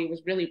quality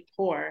was really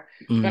poor,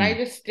 but I Mm,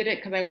 just did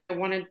it because I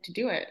wanted to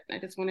do it. I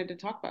just wanted to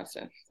talk about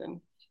stuff. So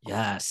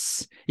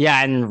yes.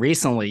 Yeah, and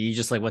recently you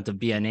just like went to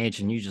B&H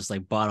and you just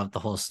like bought up the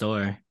whole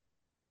store.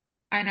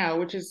 I know,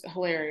 which is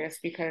hilarious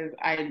because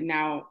I don't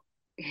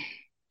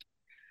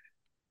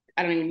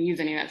even use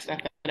any of that stuff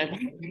that I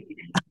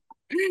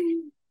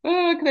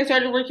because I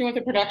started working with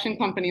a production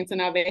company, and so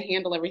now they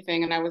handle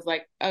everything. And I was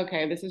like,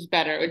 okay, this is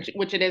better,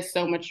 which it is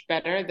so much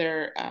better.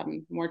 They're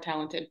more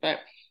talented, but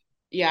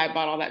yeah, I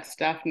bought all that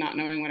stuff, not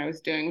knowing what I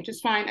was doing, which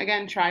is fine.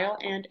 Again, trial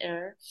and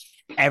error.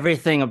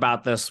 Everything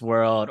about this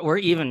world, or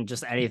even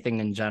just anything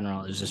in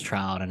general, is just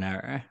trial and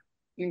error.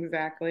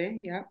 Exactly.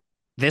 Yep.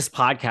 This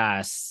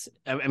podcast,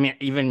 I mean,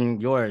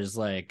 even yours,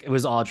 like it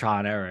was all trial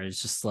and error.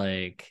 It's just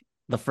like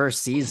the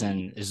first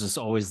season is just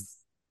always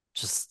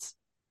just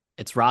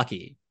it's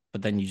rocky,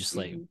 but then you just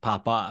like Hmm.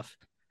 pop off.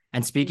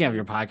 And speaking of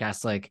your Hmm.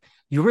 podcast, like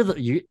you were the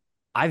you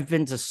I've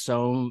been to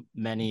so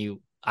many,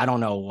 I don't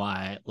know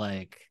why,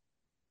 like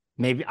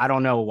maybe I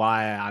don't know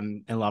why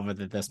I'm in love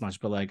with it this much,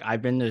 but like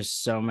I've been to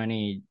so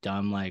many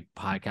dumb like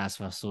podcast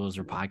festivals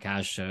or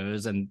podcast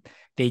shows, and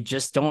they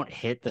just don't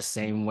hit the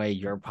same way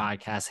your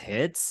podcast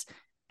hits.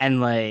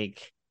 And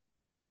like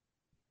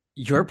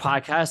your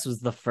podcast was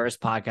the first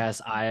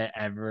podcast I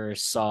ever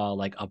saw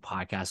like a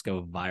podcast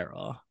go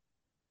viral.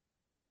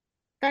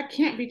 That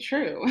can't be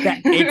true.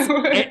 That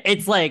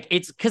it's like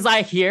it's because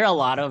I hear a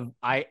lot of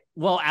I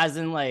well as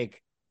in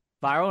like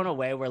viral in a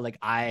way where like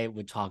I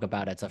would talk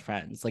about it to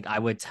friends. Like I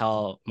would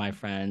tell my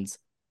friends,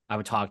 I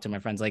would talk to my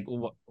friends. Like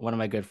one of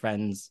my good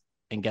friends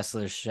and guest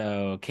of the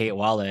show, Kate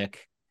Wallach,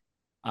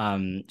 who's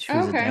a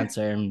Okay.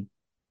 dancer.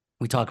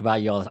 We talk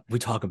about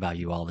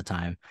you all the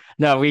time.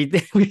 No, we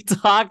we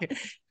talk.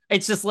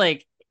 It's just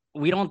like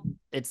we don't.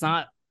 It's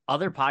not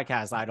other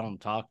podcasts I don't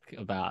talk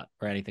about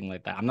or anything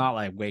like that. I'm not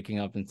like waking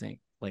up and think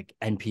like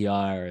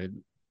NPR or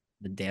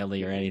the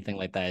Daily or anything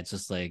like that. It's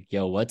just like,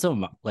 yo, what's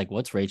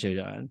Recho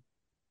doing?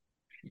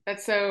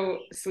 That's so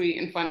sweet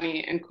and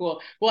funny and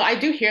cool. Well, I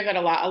do hear that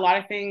a lot. A lot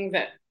of things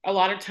that a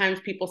lot of times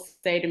people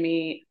say to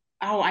me,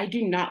 "Oh, I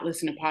do not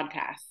listen to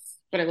podcasts,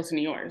 but I listen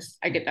to yours."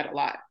 I get that a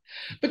lot.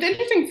 But the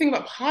interesting thing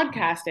about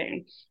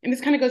podcasting, and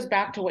this kind of goes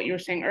back to what you were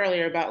saying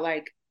earlier about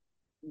like,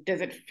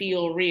 does it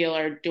feel real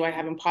or do I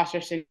have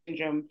imposter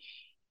syndrome?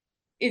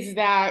 Is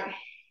that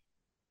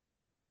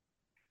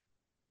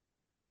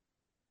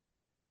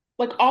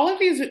like all of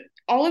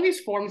these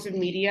forms of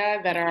media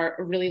that are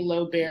a really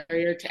low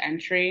barrier to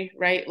entry,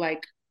 right?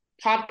 Like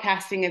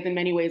podcasting is in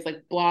many ways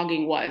like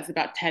blogging was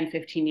about 10,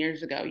 15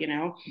 years ago, it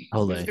was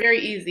Totally. very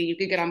easy. You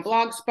could get on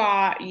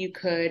Blogspot, you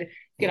could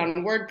get on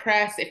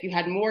WordPress. If you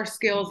had more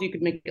skills, you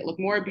could make it look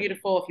more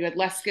beautiful. If you had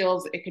less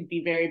skills, it could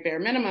be very bare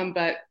minimum,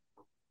 but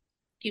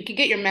you could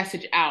get your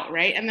message out,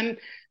 right? And then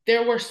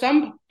there were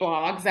some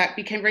blogs that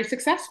became very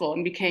successful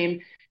and became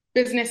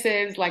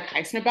businesses like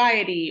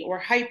Highsnobiety or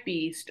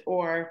Hypebeast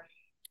or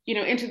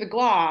Into the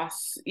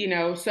Gloss,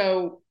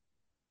 so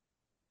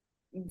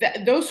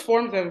those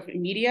forms of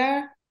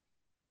media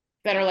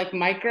that are like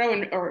micro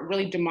and or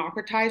really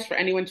democratized for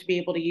anyone to be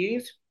able to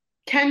use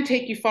can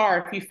take you far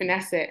if you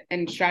finesse it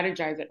and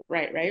strategize it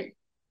right.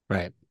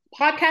 Right.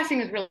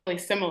 Podcasting is really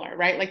similar,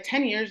 right? Like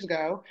 10 years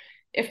ago,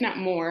 if not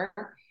more,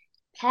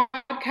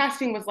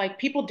 podcasting was like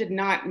people did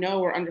not know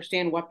or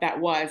understand what that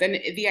was. And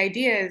the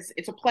idea is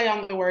it's a play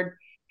on the word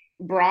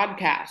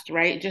broadcast,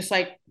 right? Just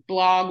like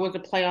blog was a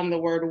play on the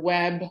word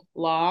web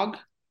log.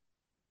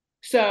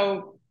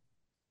 So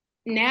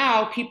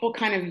now people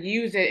kind of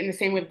use it in the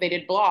same way that they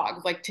did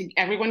blogs. Like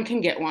everyone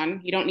can get one.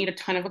 You don't need a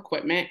ton of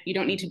equipment. You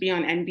don't need to be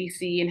on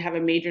NBC and have a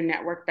major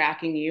network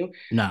backing you.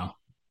 No.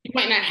 You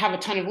might not have a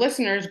ton of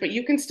listeners, but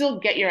you can still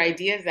get your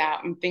ideas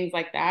out and things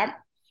like that.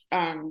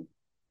 Um,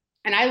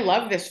 and I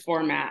love this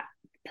format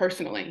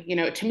personally.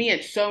 To me,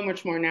 it's so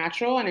much more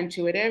natural and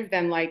intuitive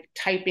than like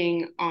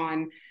typing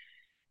on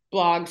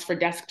blogs for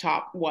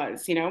desktop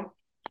was.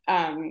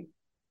 Um,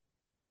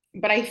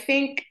 but I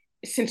think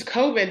since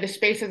COVID, the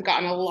space has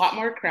gotten a lot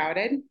more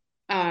crowded.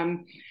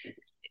 Um,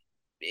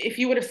 if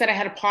you would have said I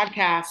had a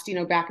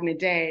podcast, back in the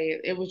day,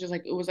 it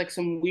was like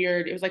some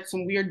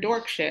weird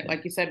dork shit,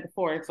 like you said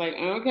before. It's like,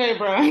 okay,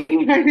 bro,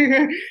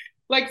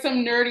 like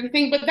some nerdy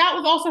thing. But that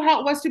was also how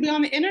it was to be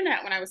on the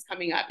internet when I was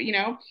coming up.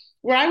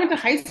 Where I went to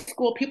high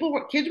school,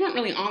 kids weren't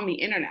really on the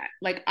internet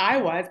like I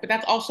was, but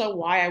that's also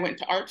why I went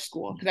to art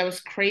school because I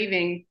was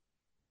craving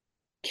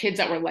kids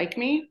that were like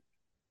me.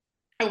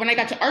 And when I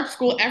got to art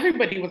school,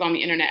 everybody was on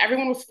the internet.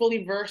 Everyone was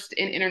fully versed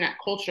in internet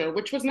culture,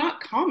 which was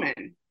not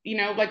common.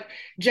 Like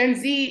Gen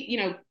Z,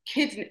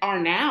 kids are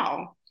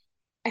now.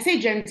 I say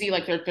Gen Z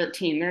like they're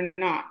 13. They're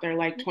not. They're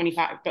like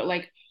 25. But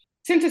like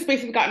since the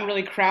space has gotten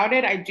really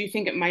crowded, I do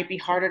think it might be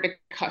harder to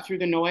cut through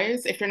the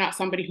noise if you're not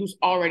somebody who's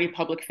already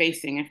public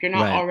facing, if you're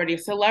not Right. already a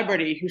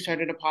celebrity who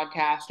started a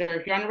podcast, or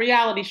if you're on a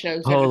reality show,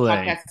 started a Totally.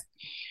 podcast.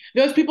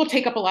 Those people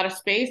take up a lot of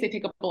space. They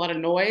take up a lot of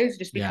noise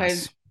just because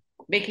Yes.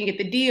 they can get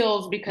the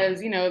deals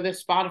because the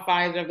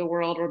Spotify's of the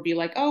world will be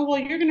like, oh well,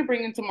 you're going to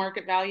bring in some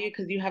market value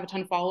because you have a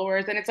ton of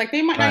followers, and it's like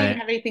they might not even Right.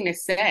 have anything to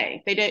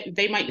say.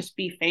 They might just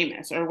be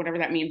famous or whatever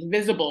that means,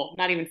 visible,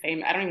 not even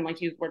famous. I don't even like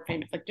to use the word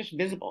famous, like just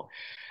visible.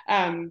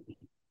 Um,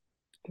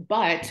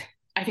 but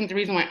I think the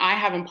reason why I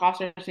have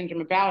imposter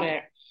syndrome about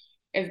it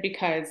is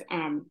because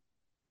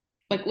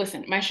like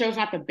listen, my show's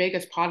not the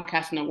biggest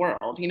podcast in the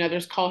world.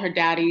 There's Call Her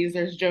Daddies,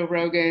 there's Joe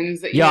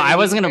Rogan's, you Yo, know what I I mean?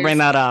 wasn't gonna bring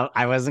There's that up.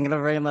 I wasn't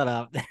gonna bring that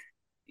up.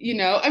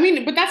 I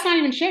mean, but that's not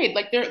even shade.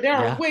 Like there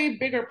are Yeah. way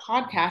bigger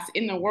podcasts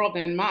in the world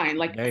than mine.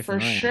 Like Very for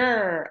familiar.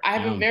 sure, I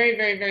have a Yeah. very,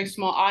 very, very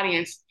small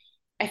audience.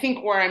 I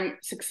think where I'm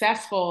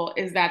successful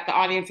is that the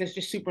audience is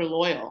just super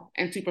loyal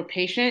and super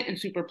patient and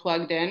super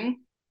plugged in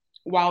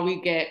while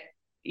we get,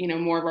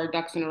 more of our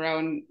ducks in a row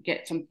and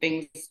get some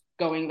things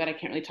going that I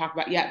can't really talk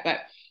about yet. But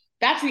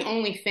that's the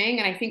only thing.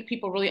 And I think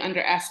people really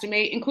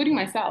underestimate, including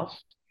myself,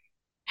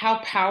 how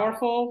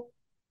powerful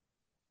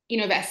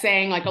that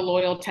saying like a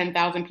loyal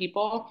 10,000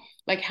 people,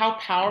 like how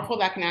powerful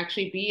that can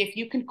actually be if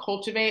you can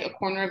cultivate a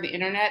corner of the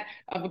internet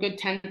of a good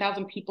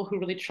 10,000 people who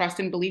really trust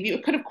and believe you.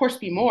 It could, of course,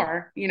 be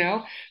more,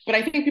 but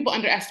I think people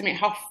underestimate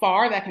how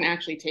far that can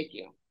actually take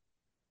you.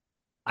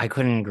 I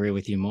couldn't agree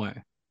with you more.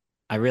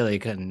 I really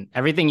couldn't.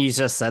 Everything you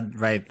just said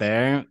right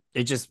there,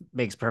 it just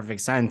makes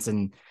perfect sense.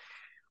 And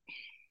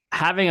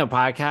having a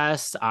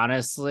podcast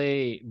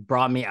honestly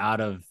brought me out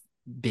of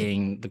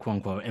being the quote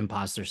unquote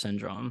imposter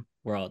syndrome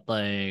world.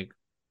 Like,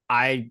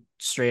 I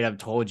straight up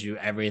told you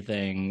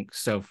everything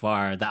so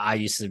far that I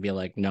used to be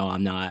like, no,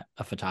 I'm not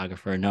a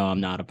photographer. No, I'm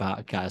not a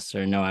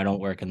podcaster. No, I don't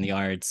work in the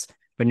arts.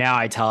 But now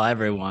I tell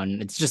everyone,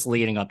 it's just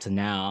leading up to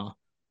now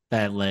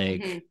that Hmm.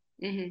 like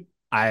Hmm.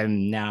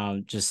 I'm now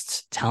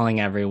just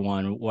telling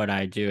everyone what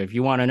I do. If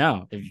you want to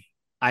know, if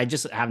I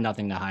just have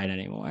nothing to hide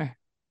anymore.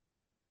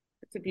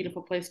 It's a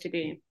beautiful place to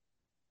be.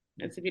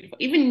 It's a beautiful,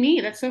 even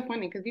me, that's so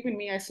funny because even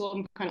me, I still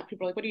am kind of,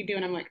 people are like, what do you do?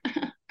 And I'm like,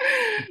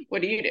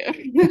 what do you do?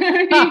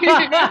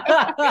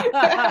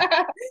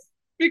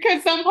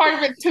 Because some part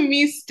of it to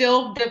me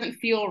still doesn't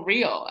feel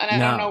real. And I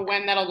don't know No.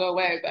 when that'll go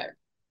away, but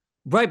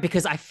Right,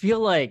 because I feel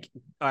like,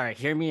 all right,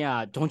 hear me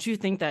out. Don't you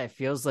think that it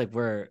feels like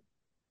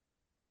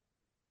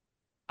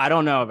I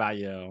don't know about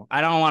you.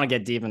 I don't want to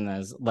get deep in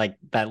this. Like,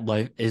 that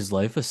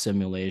life a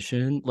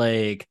simulation?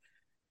 Like,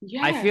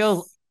 I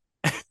feel,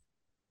 yes,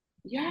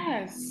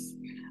 yes.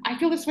 I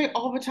feel this way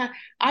all the time.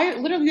 I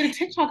literally did a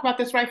TikTok about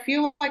this where I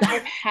feel like I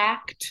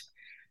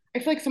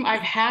feel like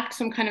I've hacked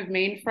some kind of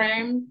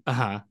mainframe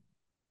uh-huh,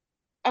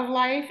 of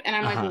life and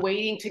I'm like uh-huh.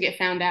 waiting to get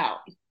found out.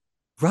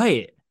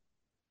 Right.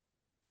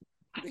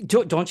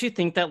 Don't you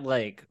think that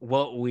like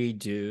what we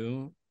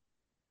do,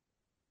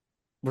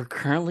 we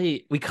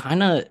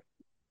kind of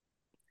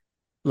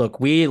look,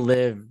 we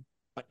live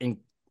in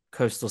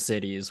coastal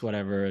cities,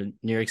 whatever,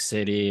 New York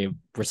City,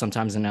 we're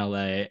sometimes in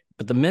LA,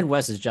 but the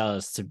Midwest is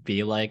jealous to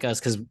be like us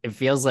because it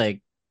feels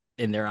like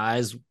in their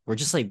eyes, we're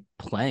just like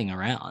playing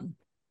around.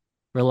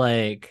 We're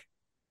like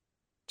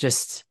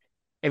just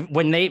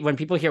when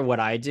people hear what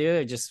I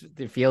do,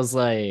 it feels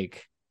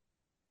like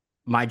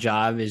my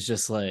job is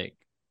just like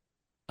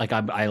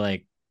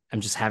I'm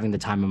just having the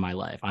time of my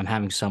life. I'm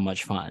having so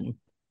much fun.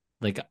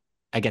 Like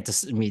I get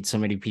to meet so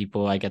many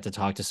people, I get to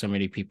talk to so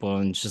many people,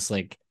 and it's just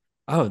like,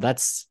 oh,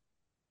 that's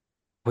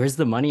where's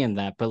the money in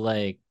that? But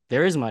like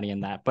there is money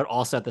in that, but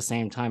also at the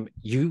same time,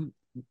 you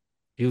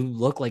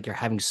look like you're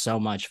having so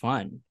much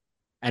fun.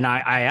 And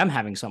I am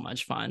having so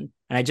much fun.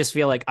 And I just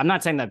feel like I'm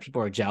not saying that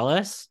people are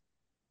jealous.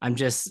 I'm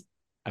just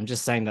I'm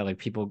just saying that like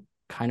people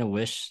kind of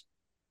wish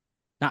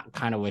not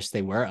kind of wish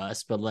they were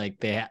us, but like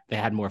they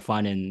had more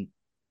fun in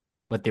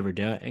what they were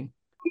doing.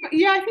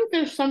 Yeah, I think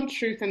there's some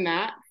truth in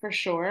that for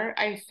sure.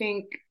 I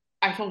think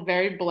I feel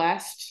very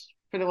blessed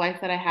for the life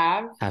that I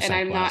have. And Hashtag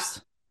I'm not,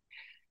 blessed.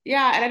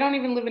 yeah, and I don't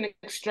even live an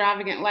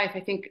extravagant life.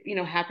 I think,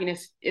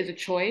 happiness is a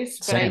choice,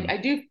 but I, Same. I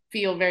do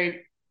feel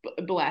very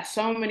blessed.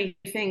 So many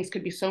things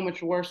could be so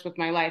much worse with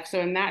my life. So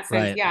in that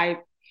sense, Right. yeah,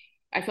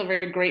 I feel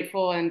very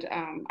grateful and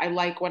I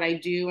like what I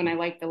do and I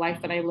like the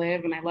life that I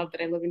live and I love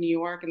that I live in New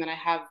York and that I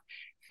have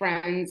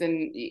friends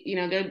and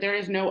there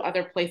is no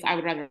other place I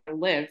would rather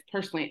live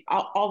personally.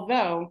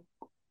 Although,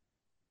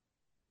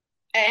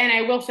 and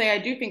I will say I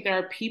do think there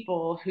are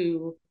people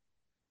who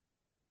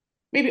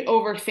maybe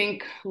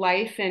overthink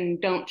life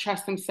and don't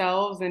trust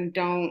themselves and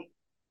don't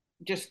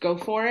just go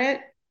for it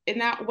in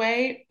that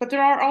way. But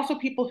there are also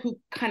people who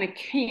kind of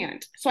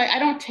can't. So I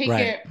don't take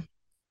Right. it.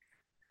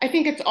 I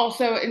think it's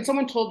also, and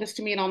someone told this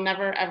to me, and I'll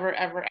never, ever,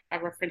 ever,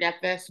 ever forget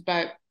this,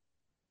 but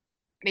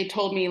they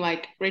told me,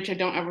 like, Rachel,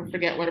 don't ever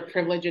forget what a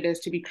privilege it is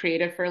to be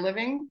creative for a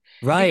living.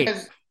 Right.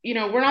 Because,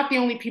 we're not the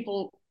only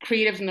people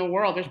creatives in the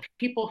world. There's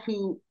people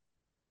who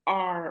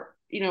are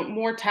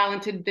more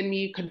talented than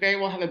me, could very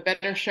well have a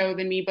better show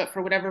than me, but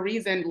for whatever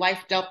reason life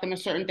dealt them a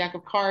certain deck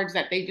of cards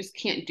that they just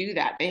can't do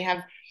that. They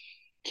have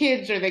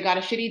kids or they got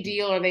a shitty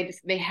deal or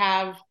they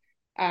have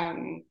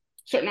um,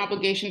 certain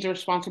obligations or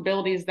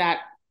responsibilities that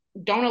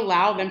don't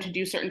allow them to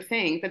do certain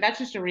things, but that's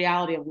just a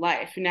reality of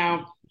life.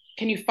 Now,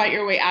 can you fight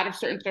your way out of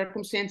certain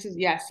circumstances?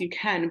 Yes, you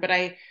can, but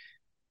I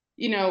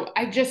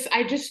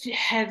just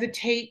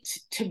hesitate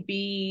to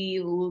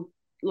be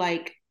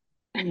like,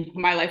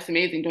 my life's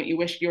amazing. Don't you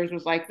wish yours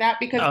was like that?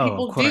 Because Oh, of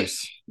people do,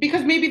 course.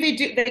 because maybe they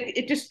do.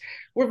 It just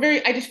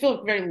I just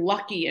feel very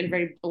lucky and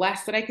very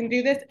blessed that I can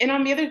do this. And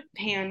on the other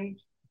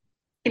hand,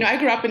 I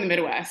grew up in the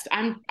Midwest.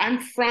 I'm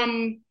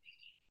from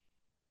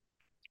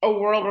a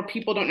world where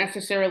people don't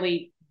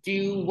necessarily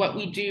do what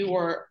we do,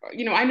 or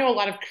I know a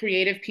lot of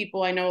creative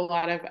people. I know a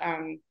lot of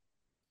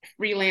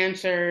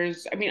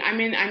freelancers. I mean, I'm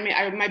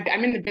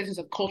in the business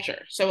of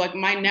culture. So like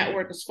my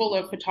network is full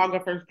of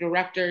photographers,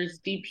 directors,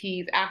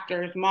 DPs,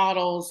 actors,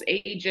 models,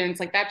 agents.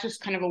 Like that's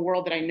just kind of a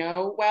world that I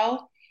know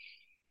well.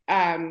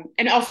 And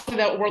also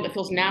that world that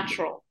feels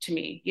natural to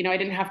me. I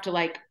didn't have to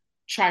like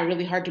try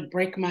really hard to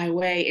break my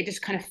way. It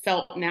just kind of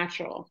felt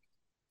natural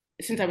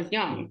since I was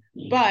young.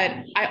 But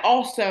I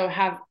also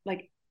have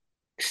like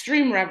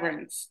extreme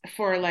reverence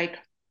for like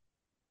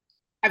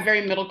a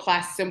very middle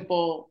class,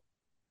 simple,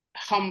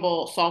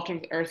 humble, salt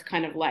of the earth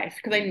kind of life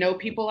because I know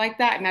people like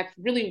that, and that's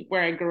really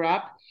where I grew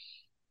up.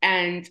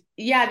 And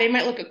yeah, they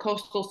might look at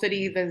coastal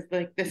cities as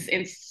like this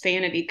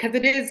insanity because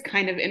it is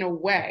kind of in a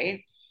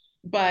way,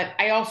 but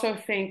I also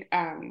think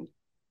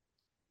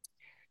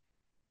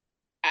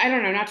I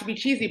don't know, not to be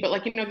cheesy, but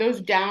like,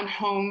 those down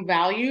home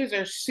values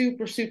are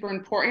super, super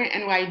important.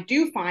 And I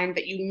do find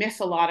that you miss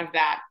a lot of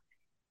that.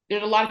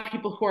 There's a lot of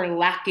people who are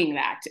lacking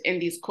that in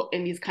these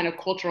kind of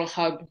cultural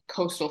hub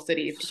coastal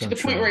cities to So the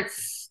point where true. it's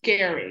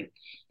scary.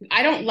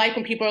 I don't like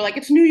when people are like,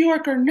 it's New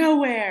York or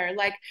nowhere.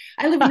 Like,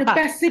 I live in the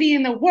best city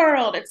in the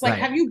world. It's like,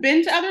 Right. have you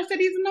been to other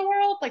cities in the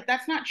world? Like,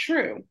 that's not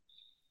true.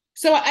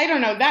 So I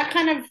don't know. That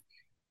kind of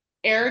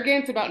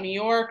arrogance about New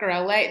York or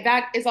LA,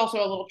 that is also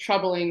a little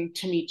troubling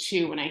to me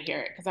too when I hear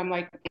it, because I'm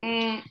like,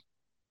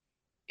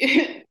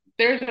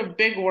 there's a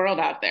big world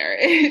out there.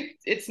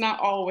 It's not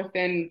all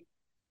within,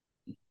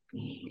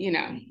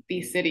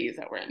 these cities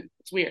that we're in.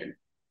 It's weird.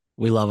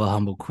 We love a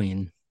humble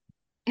queen.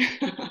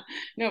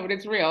 No, but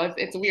it's real.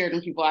 It's weird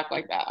when people act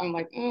like that. I'm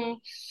like, and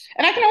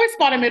I can always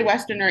spot a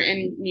Midwesterner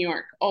in New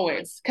York,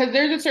 always, because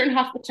there's a certain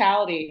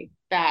hospitality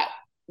that,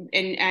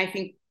 and I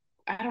think,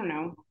 I don't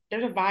know,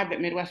 there's a vibe that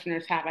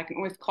Midwesterners have. I can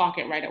always clock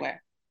it right away.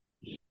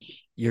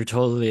 You're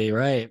totally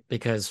right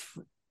because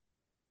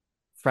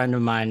friend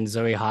of mine,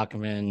 Zoe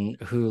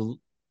Hockman, who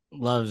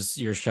loves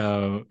your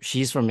show,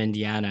 she's from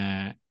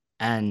Indiana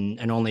and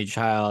an only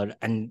child,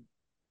 and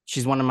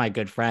she's one of my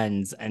good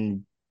friends.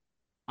 And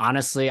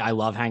honestly, I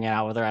love hanging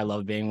out with her. I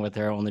love being with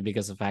her only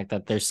because of the fact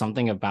that there's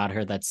something about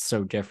her that's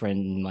so different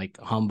and like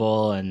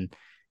humble and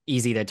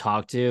easy to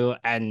talk to.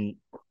 And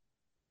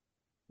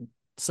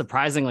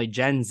surprisingly,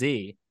 Gen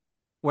Z,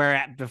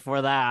 where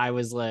before that I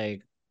was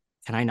like,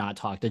 can I not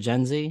talk to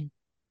Gen Z?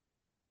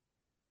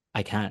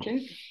 I can't.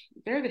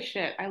 They're the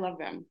shit. I love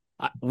them.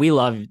 We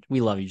love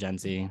you, Gen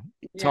Z.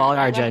 To Yeah, all I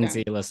our love Gen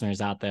Z them. listeners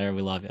out there,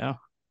 we love you.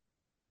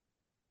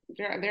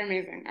 They're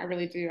amazing. I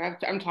really do.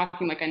 I'm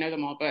talking like I know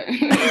them all, but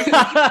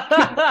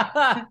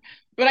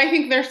but I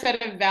think their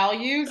set of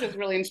values is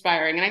really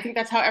inspiring, and I think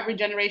that's how every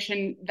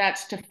generation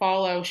that's to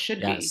follow should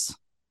be. Yes,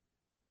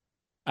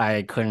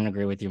 I couldn't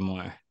agree with you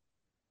more.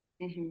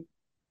 Hmm.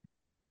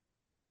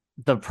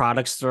 The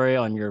product story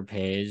on your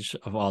page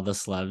of all the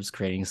celebs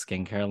creating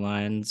skincare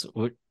lines,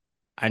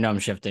 I know I'm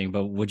shifting,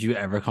 but would you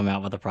ever come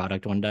out with a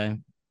product one day?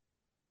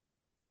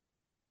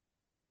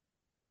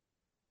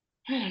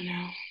 I don't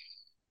know.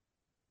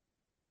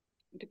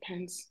 It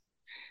depends.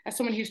 As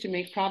someone who used to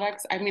make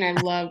products, I mean, I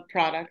love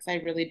products. I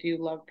really do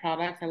love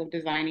products. I love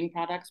designing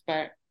products,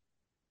 but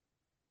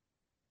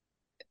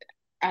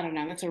I don't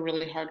know. That's a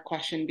really hard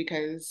question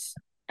because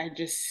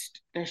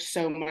there's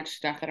so much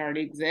stuff that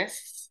already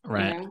exists,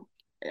 Right.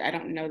 I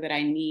don't know that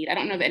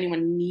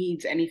anyone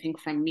needs anything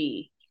from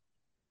me.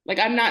 Like,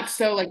 I'm not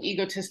so like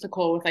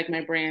egotistical with like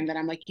my brand that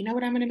I'm like, you know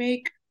what I'm going to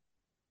make?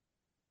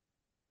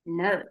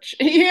 Merch.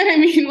 You know what I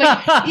mean?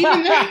 Like,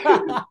 even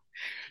though,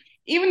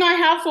 even though I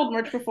have sold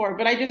merch before,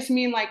 but I just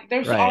mean like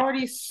there's Right.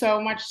 already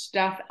so much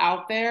stuff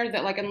out there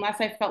that like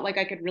unless I felt like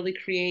I could really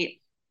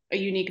create a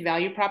unique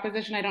value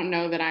proposition, I don't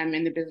know that I'm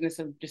in the business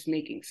of just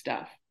making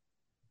stuff.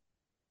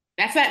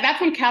 That's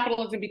when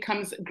capitalism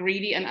becomes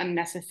greedy and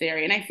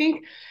unnecessary. And I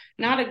think,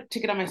 not to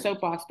get on my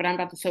soapbox, but I'm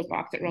about to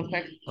soapbox it real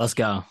quick. Let's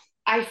go.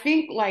 I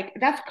think like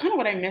that's kind of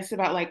what I miss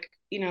about like,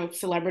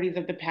 celebrities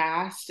of the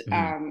past. Hmm.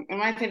 And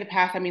when I say the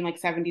past, I mean like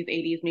 70s,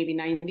 80s, maybe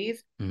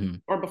 90s Hmm.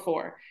 or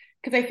before.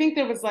 Because I think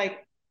there was like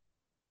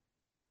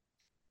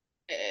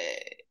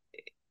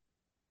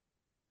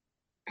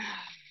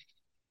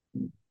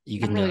You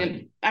can do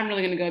it. I'm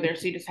really gonna go there,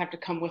 so you just have to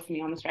come with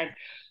me on this ride.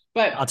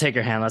 But I'll take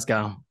your hand. Let's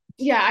go.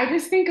 yeah, I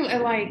just think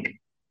like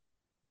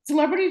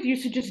celebrities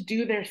used to just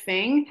do their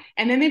thing,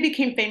 and then they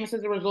became famous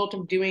as a result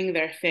of doing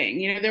their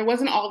thing. There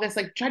wasn't all this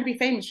like try to be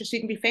famous just so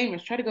you can be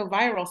famous, try to go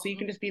viral so you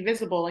can just be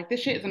visible. Like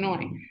this shit is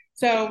annoying.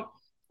 So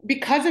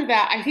because of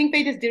that, I think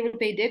they just did what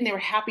they did and they were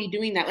happy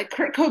doing that. Like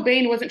Kurt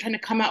Cobain wasn't trying to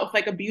come out with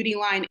like a beauty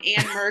line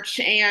and merch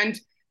and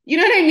you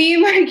know what I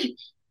mean? Like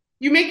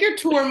you make your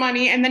tour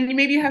money and then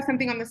maybe you have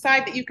something on the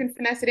side that you can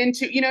finesse it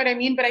into, you know what I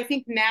mean? But I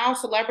think now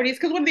celebrities,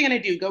 because what are they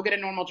going to do? Go get a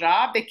normal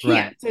job? They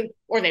Right. can't, so,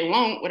 or they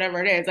won't, whatever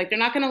it is. Like they're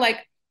not going to like,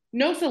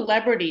 no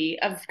celebrity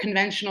of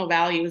conventional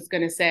value is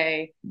going to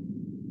say,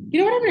 you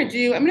know what I'm going to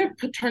do? I'm going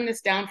to turn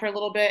this down for a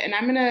little bit and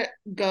I'm going to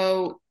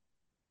go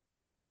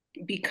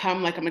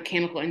become like a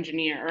mechanical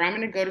engineer or I'm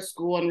going to go to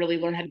school and really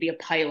learn how to be a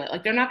pilot.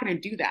 Like they're not going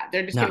to do that.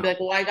 They're just going to be No. like,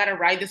 well, I got to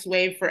ride this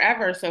wave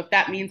forever. So if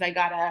that means I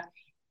got to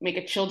make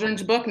a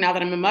children's book now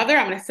that I'm a mother,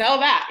 I'm going to sell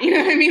that. You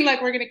know what I mean?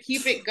 Like we're going to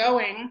keep it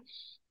going.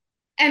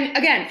 And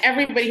again,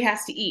 everybody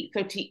has to eat.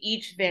 So to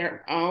each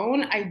their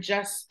own. I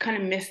just kind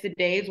of miss the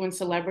days when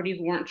celebrities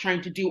weren't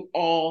trying to do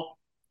all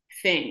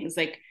things.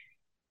 Like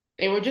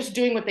they were just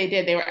doing what they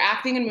did. They were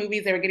acting in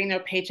movies, they were getting their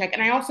paycheck.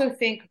 And I also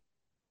think,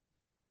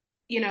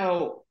 you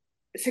know,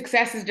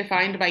 success is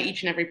defined by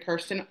each and every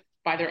person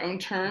by their own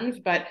terms.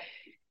 But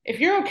if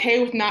you're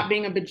okay with not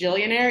being a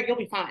bajillionaire, you'll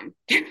be fine.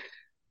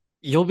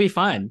 You'll be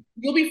fine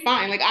You'll be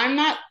fine. Like I'm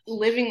not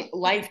living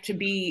life to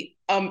be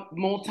a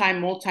multi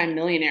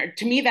millionaire.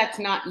 To me, that's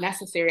not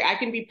necessary. I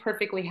can be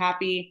perfectly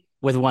happy.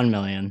 with 1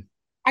 million.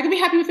 I could be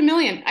happy with a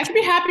million. I could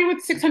be happy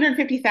with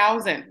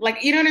 650,000.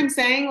 Like, you know what I'm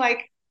saying?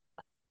 Like,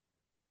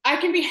 I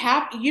can be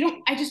happy.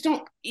 I just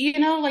don't,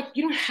 like,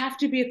 you don't have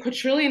to be a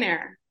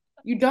quadrillionaire.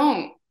 You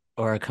don't.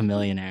 Or a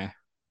chameleonaire.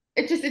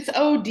 it's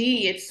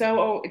OD. It's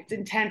so it's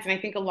intense, and I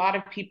think a lot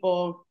of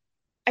people.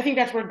 I think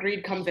that's where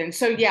greed comes in.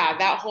 So yeah,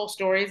 that whole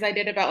stories I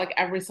did about like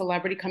every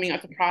celebrity coming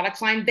out the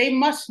products line, they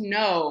must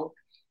know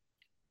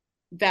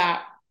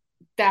that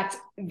that's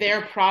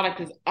their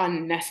product is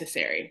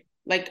unnecessary.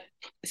 Like,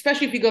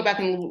 especially if you go back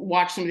and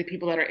watch some of the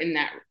people that are in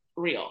that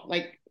reel.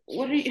 Like,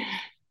 what are you?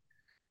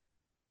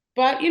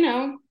 But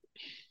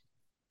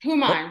who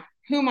am But I?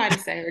 Who am I to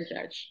say or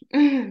judge?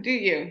 Do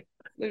you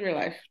live your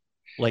life?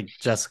 like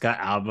Jessica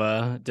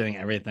Alba doing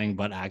everything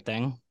but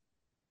acting.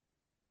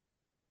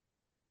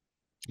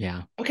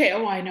 Yeah. Okay.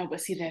 Oh, I know,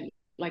 but see that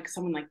like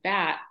someone like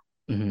that,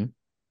 Hmm.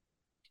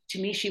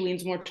 to me, she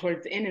leans more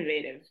towards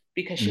innovative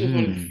because she was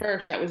one of the Mm.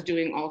 first that was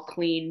doing all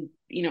clean,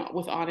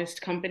 with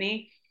honest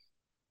company.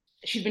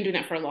 She's been doing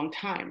that for a long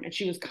time, and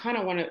she was kind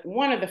of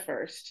one of the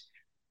first.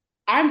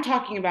 I'm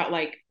talking about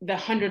like the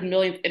 100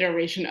 millionth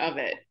iteration of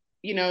it.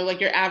 Like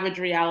your average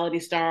reality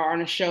star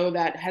on a show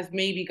that has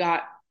maybe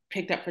got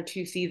picked up for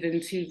 2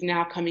 seasons, who's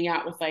now coming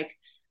out with like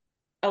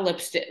a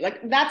lipstick.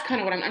 Like that's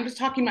kind of what I'm just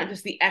talking about,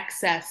 just the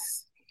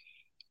excess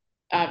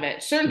of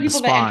it. Certain The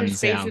people that enter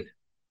spawns, yeah. spaces,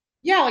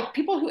 yeah, like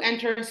people who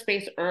enter a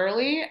space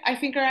early, I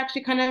think are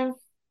actually kind of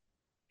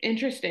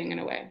interesting in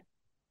a way.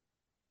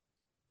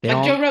 They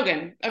Like Joe don't.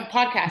 Rogan of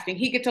podcasting,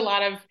 he gets a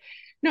lot of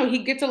no,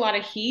 he gets a lot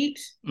of heat.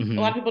 A lot Hmm.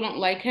 of people don't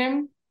like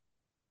him.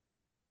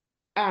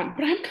 But I'm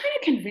kind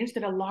of convinced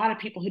that a lot of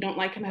people who don't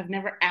like him have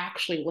never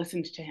actually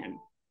listened to him.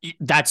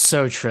 That's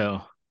so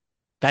true.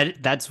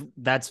 That's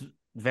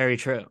very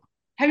true.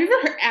 Have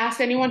you ever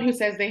asked anyone who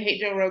says they hate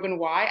Joe Rogan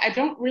why? I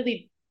don't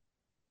really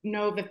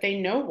know that they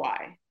know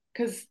why.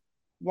 Because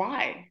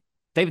why?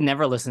 They've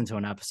never listened to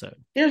an episode.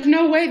 There's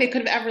no way they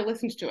could have ever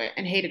listened to it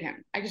and hated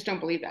him. I just don't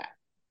believe that.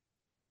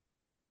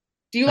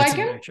 Do you That's like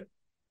him? very true.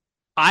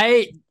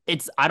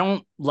 I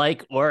don't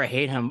like or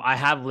hate him. I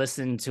have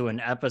listened to an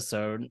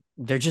episode.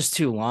 They're just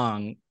too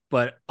long.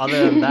 But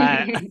other than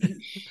that,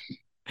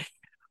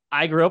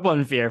 I grew up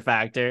on Fear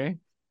Factor.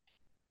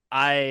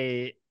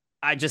 I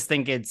I just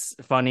think it's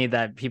funny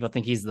that people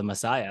think he's the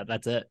Messiah.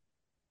 That's it.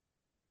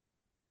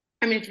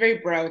 I mean, it's very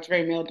bro, it's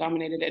very male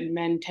dominated, and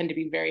men tend to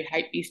be very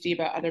hype beasty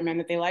about other men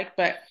that they like.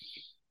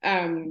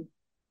 Um,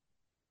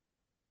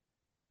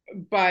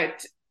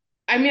 but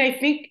I mean, I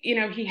think,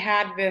 he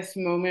had this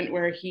moment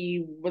where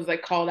he was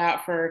like called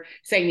out for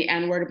saying the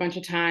N word a bunch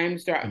of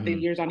times throughout the Hmm.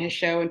 years on his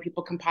show, and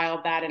people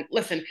compiled that. And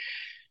listen,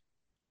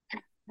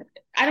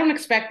 I don't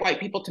expect white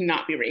people to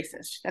not be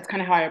racist. That's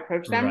kind of how I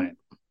approach Right. them.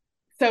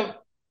 So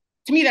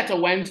to me, that's a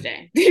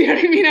Wednesday. Do you know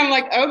what I mean? I'm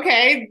like,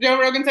 okay, Joe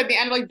Rogan said the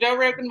end, like Joe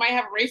Rogan might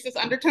have racist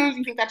undertones.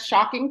 You think that's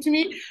shocking to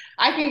me?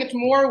 I think it's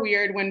more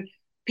weird when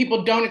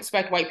people don't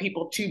expect white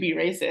people to be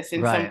racist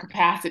in some Right.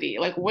 capacity.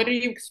 Like, what are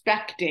you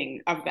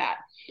expecting of that?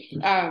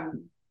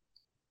 Um,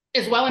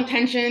 as well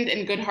intentioned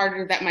and good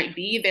hearted as that might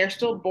be, they're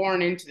still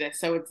born into this.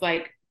 So it's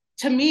like,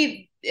 to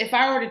me, if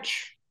I were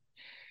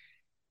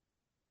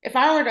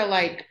to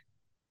like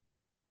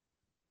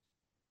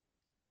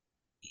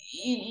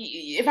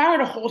if I were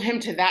to hold him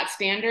to that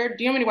standard,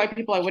 do you know how many white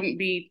people I wouldn't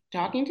be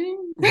talking to?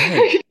 You know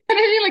Right. what I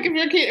mean? Like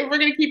if we're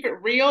gonna keep it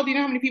real, do you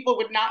know how many people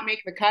would not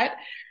make the cut?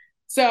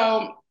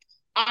 So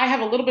I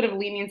have a little bit of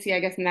leniency, I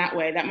guess, in that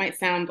way. That might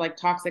sound like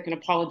toxic and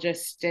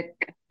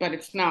apologistic, but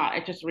it's not.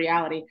 It's just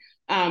reality.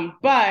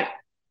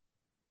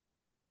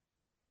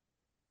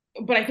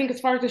 But I think as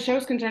far as the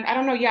show's concerned, I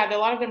don't know. Yeah, a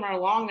lot of them are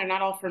long. They're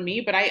not all for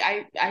me, but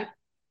I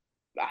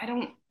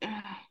don't.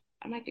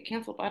 I might get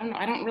canceled, but I don't know.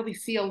 I don't really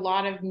see a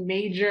lot of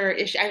major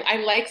issue. I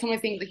like some of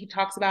the things that he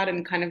talks about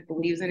and kind of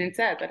believes in and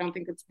says. I don't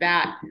think it's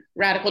that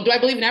radical. Do I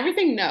believe in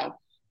everything? No,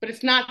 but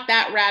it's not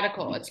that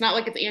radical. It's not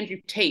like it's Andrew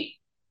Tate.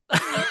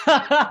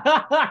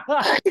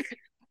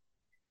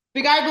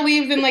 The guy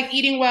believes in like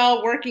eating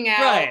well, working out.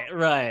 Right,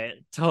 right.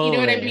 You know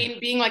what I Totally. mean?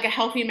 Being like a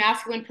healthy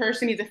masculine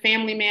person. He's a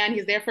family man.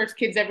 He's there for his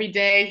kids every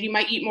day. He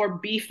might eat more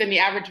beef than the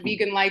average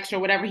vegan likes or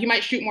whatever. He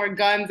might shoot more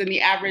guns than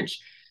the average,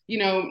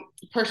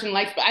 person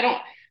likes.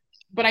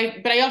 But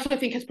I also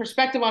think his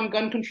perspective on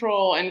gun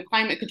control and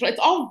climate control, it's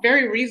all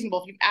very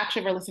reasonable if you've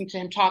actually ever listened to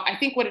him talk. I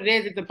think what it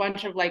is a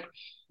bunch of like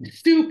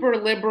super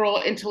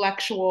liberal,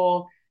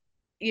 intellectual,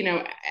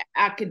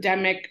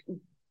 academic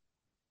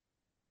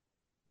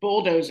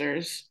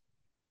bulldozers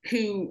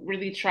who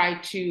really try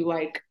to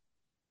like,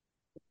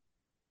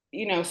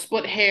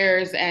 split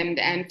hairs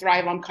and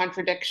thrive on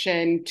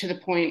contradiction to the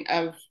point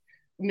of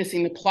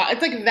missing the plot.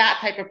 It's like that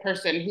type of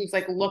person who's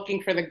like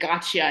looking for the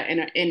gotcha in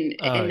a,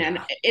 Oh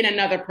yeah. in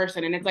another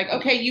person, and it's like,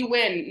 okay, you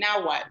win.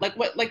 Now what?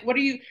 What are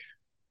you?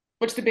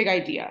 What's the big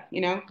idea?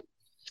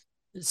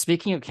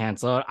 Speaking of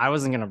canceled, I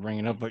wasn't gonna bring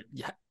it up, but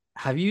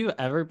have you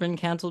ever been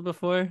canceled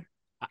before?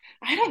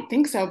 I don't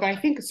think so, but I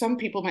think some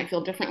people might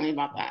feel differently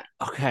about that.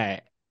 Okay.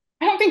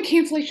 I don't think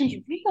cancellation's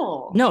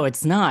real. No,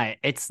 it's not.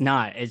 It's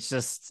not. It's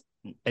just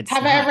it's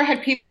Have I not. ever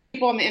had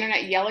people on the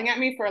internet yelling at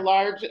me for a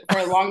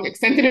long,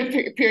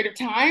 extended period of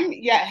time?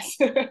 Yes.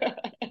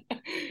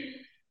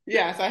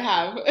 Yes, I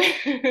have.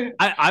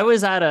 I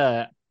was at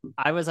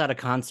a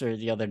concert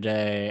the other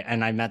day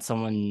and I met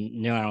someone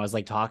new and I was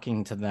like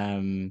talking to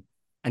them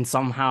And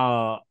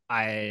somehow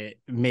I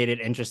made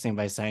it interesting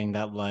by saying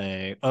that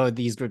like, oh,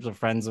 these groups of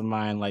friends of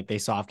mine, like they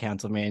soft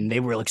canceled me and they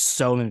were like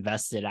so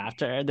invested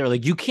after. They're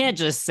like, you can't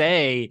just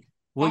say,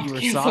 well, you Off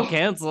were soft canceled.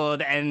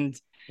 canceled and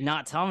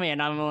not tell me.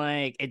 And I'm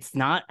like, it's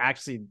not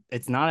actually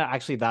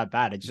that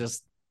bad. It's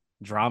just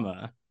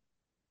drama.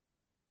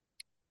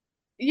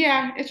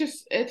 Yeah, it's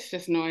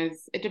just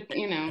noise.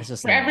 It's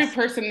just For every noise.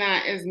 person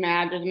that is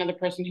mad, there's another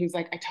person who's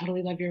like, I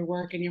totally love your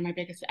work and I'm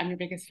your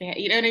biggest fan.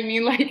 You know what I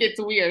mean? Like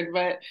it's weird,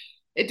 but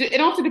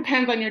it also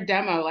depends on your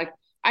demo. Like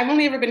I've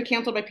only ever been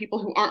canceled by people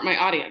who aren't my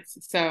audience.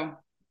 So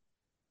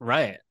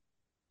Right.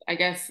 I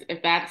guess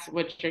if that's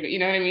what you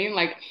know what I mean?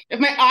 Like if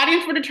my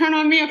audience were to turn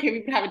on me, okay,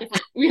 we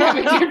have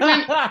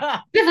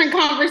a different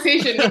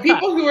conversation. But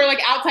people who are like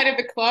outside of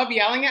the club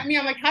yelling at me,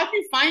 I'm like, how'd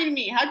you find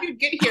me? How'd you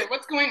get here?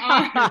 What's going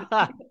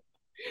on?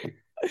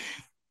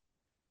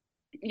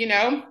 You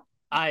know?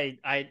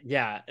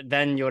 Yeah.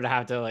 Then you would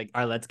have to like,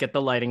 all right, let's get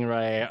the lighting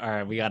right. All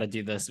right, we got to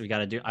do this. We got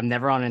to do. I'm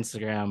never on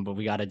Instagram, but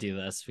we got to do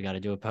this. We got to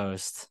do a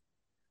post.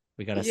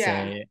 We got to Yeah.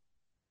 say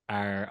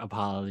our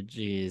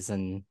apologies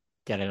and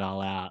get it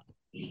all out.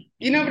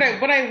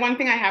 One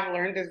thing I have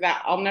learned is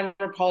that I'll never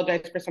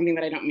apologize for something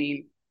that I don't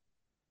mean.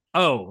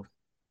 Oh,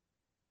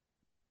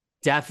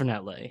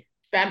 definitely.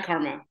 Bad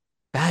karma.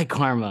 Bad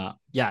karma.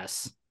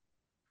 Yes.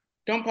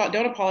 Don't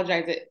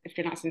apologize it if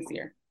you're not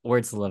sincere.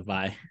 Words to live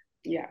by.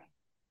 Yeah.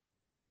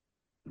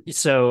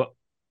 So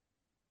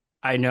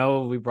I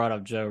know we brought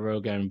up Joe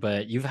Rogan,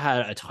 but you've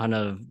had a ton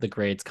of the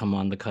greats come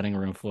on the cutting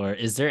room floor.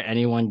 Is there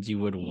anyone you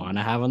would want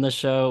to have on the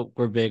show?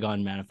 We're big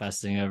on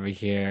manifesting over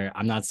here.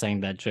 I'm not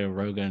saying that Joe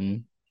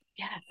Rogan.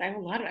 Yes, I have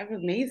an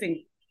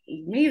amazing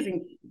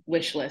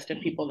wish list of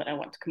people that I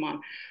want to come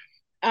on.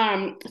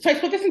 So I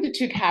split this into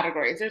two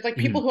categories. There's like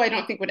people Mhm. who I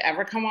don't think would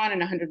ever come on in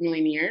 100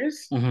 million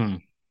years,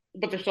 Mhm.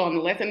 but they're still on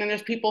the list. And then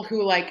there's people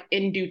who like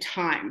in due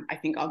time, I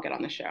think I'll get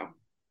on the show.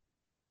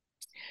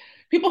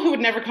 People who would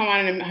never come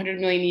on in 100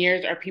 million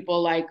years are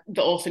people like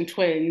the Olsen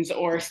twins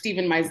or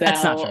Stephen That's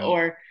not Meisel, true.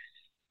 or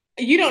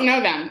you don't know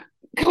them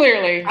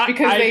clearly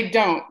because I they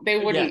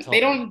yeah, wouldn't,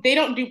 totally. they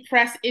don't do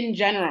press in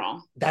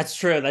general. That's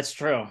true. That's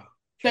true.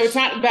 So it's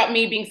not about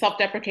me being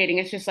self-deprecating.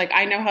 It's just like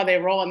I know how they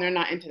roll and they're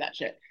not into that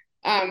shit.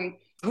 Um,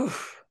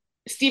 Oof.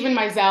 Stephen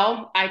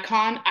Meisel,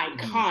 Mhm.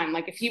 icon.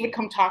 Like if he would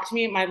come talk to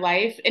me in my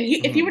life, and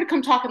if he Mhm. would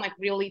come talk and like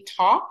really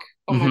talk,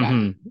 oh my god,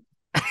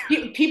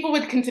 Mhm. people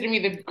would consider me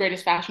the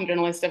greatest fashion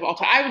journalist of all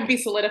time. I would be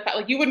solidified.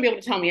 Like you wouldn't be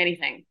able to tell me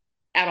anything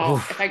at all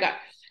Oof. if I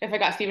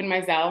got Stephen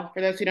Meisel.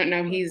 For those who don't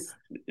know, he's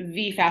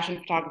the fashion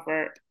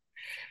photographer.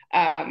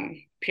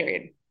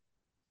 Period.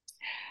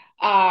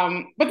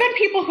 But then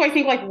people who I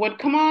think like would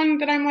come on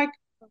that I'm like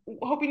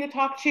hoping to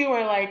talk to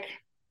are like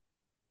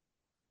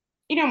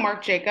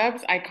Marc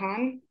Jacobs,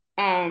 icon.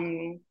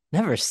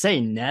 Never say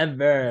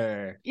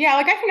never. Yeah,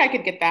 like I think I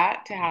could get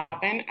that to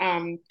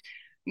happen.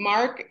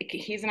 Mark,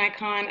 he's an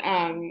icon.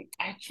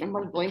 I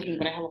remember blinking,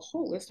 but I have a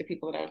whole list of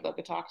people that I would love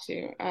to talk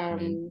to. I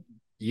mean,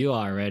 you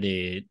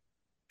already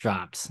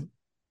dropped.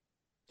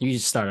 You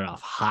just started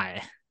off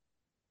high.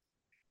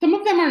 Some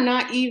of them are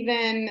not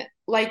even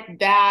like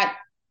that.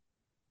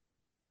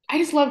 I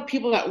just love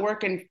people that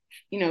work in,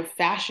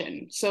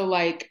 fashion. So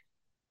like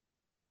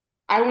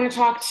I want to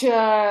talk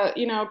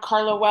to,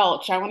 Carla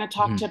Welch. I want to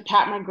talk to Mhm.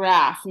 Pat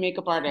McGrath,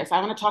 makeup artist. I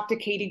want to talk to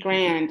Katie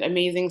Grand,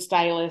 amazing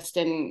stylist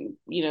and,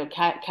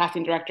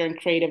 casting director and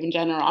creative in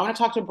general. I want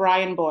to talk to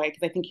Brian Boy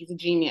because I think he's a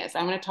genius.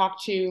 I want to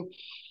talk to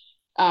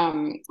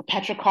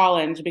Petra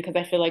Collins because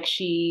I feel like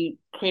she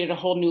created a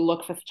whole new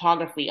look for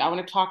photography. I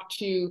want to talk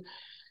to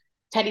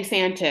Teddy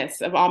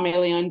Santis of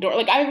Amelie Dor.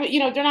 Like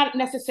they're not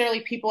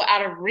necessarily people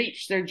out of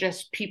reach. They're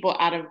just people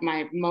out of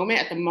my moment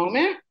at the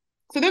moment.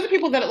 So those are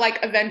people that like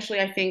eventually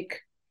I think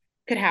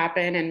could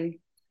happen,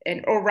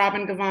 and or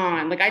Robin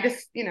Gavon. Like I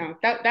just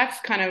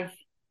that's kind of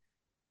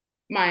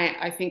my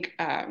I think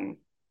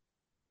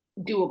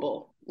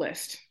doable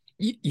list.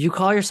 You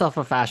call yourself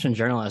a fashion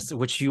journalist,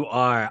 which you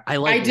are. I I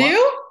like do.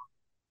 love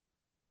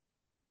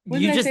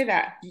When you did I just say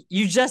that?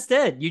 you just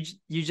did.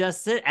 You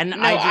just did. And No,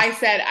 I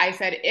just I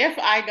said if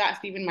I got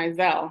Stephen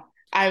Meisel,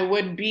 I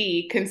would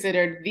be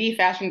considered the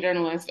fashion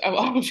journalist of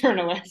all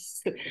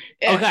journalists.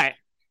 If okay,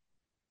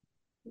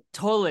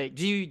 totally.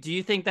 Do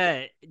you think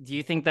that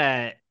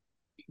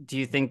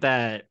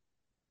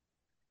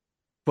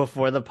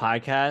before the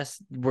podcast,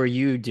 were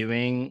you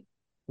doing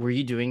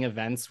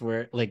events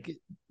where like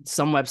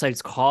some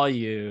websites call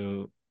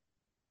you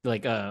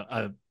like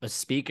a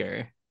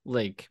speaker?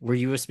 Like were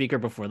you a speaker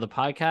before the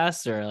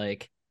podcast or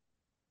like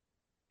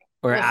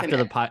or listen, after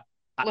the pod?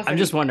 I'm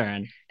just listen,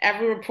 wondering.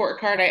 every report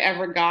card I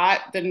ever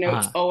got, the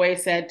notes Uh-huh.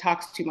 always said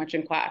talks too much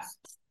in class.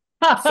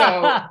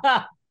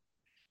 So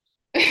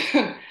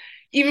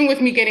even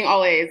with me getting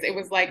all A's, it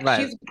was like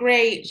Right. she's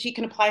great, she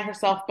can apply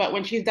herself, but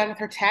when she's done with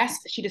her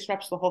test, she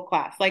disrupts the whole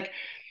class. Like,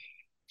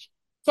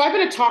 so I've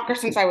been a talker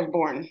since I was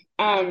born.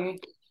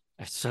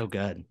 It's so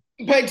good.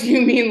 But do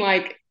you mean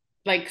like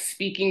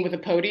speaking with a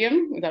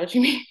podium? Is that what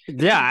you mean?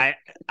 Yeah,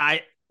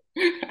 I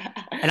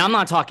and I'm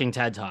not talking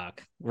TED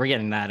Talk. We're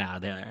getting that out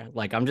of there.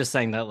 Like I'm just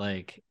saying that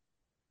like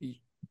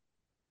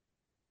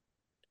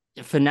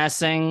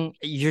finessing.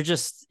 You're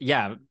just,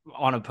 yeah,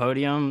 on a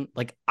podium.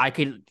 Like I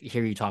could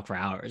hear you talk for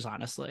hours,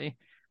 honestly.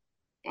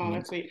 I Oh, mean,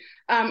 that's sweet.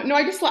 No,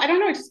 I don't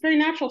know. It's just very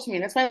natural to me.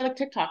 That's why I like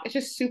TikTok. It's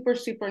just super,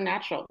 super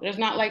natural. There's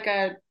not like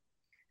a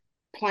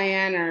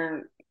plan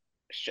or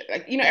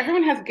like,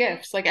 everyone has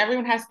gifts. Like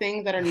everyone has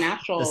things that are this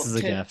natural is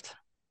a gift.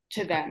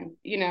 to them,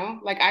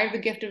 like I have the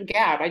gift of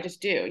gab. I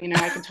just do.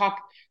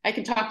 I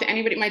can talk to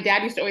anybody. My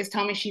dad used to always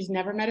tell me she's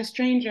never met a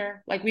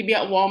stranger. Like we'd be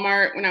at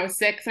Walmart when I was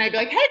 6 and I'd be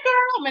like, "Hey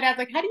girl." My dad's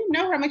like, "How do you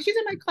know her?" I'm like, "She's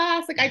in my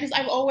class." Like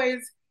I've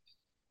always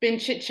been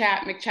chit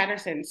chat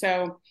McChatterson.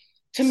 So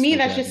to me, So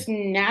that's good. just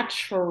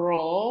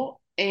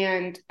natural.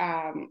 And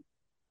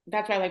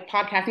that's why I like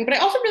podcasting. But I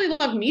also really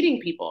love meeting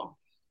people.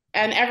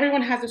 And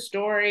everyone has a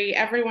story,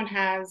 everyone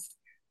has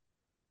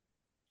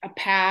a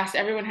past,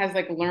 everyone has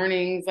like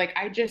learnings. Like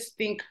I just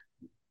think,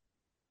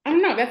 I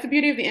don't know, that's the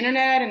beauty of the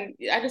internet. And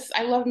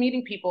I love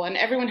meeting people, and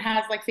everyone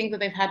has like things that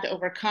they've had to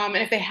overcome.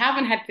 And if they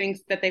haven't had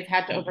things that they've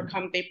had to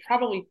overcome, they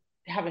probably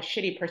have a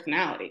shitty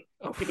personality,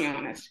 to be Oof.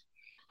 honest.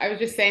 I was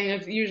just saying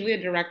there's usually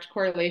a direct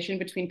correlation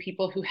between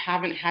people who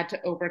haven't had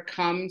to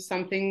overcome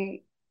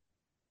something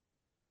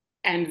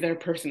and their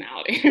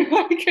personality.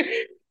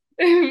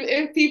 Like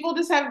if people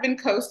just have been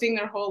coasting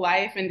their whole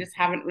life and just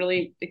haven't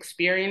really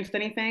experienced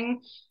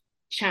anything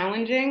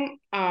challenging,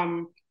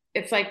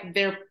 it's like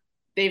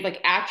they've like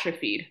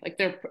atrophied. Like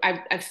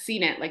I've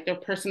seen it. Like their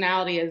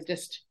personality is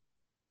just,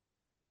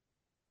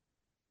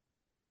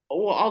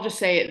 well, I'll just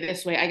say it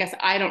this way. I guess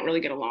I don't really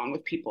get along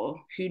with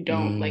people who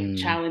don't like Mm,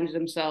 challenge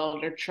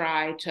themselves or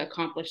try to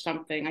accomplish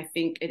something. I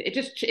think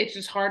it's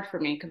just hard for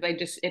me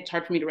because it's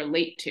hard for me to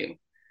relate to.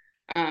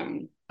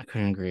 Um, I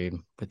couldn't agree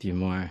with you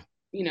more.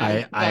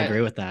 I but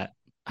agree with that.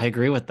 I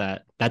agree with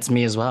that. That's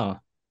me as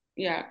well.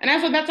 yeah. And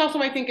also that's also,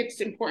 I think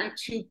it's important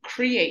to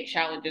create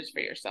challenges for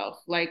yourself.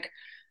 Like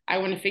I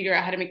want to figure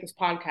out how to make this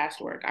podcast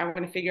work. I want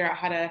to figure out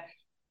how to,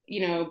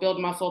 build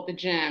muscle at the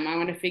gym. I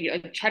want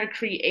to try to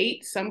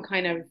create some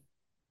kind of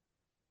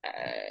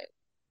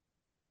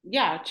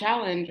yeah,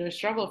 challenge or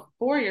struggle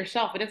for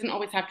yourself. It doesn't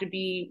always have to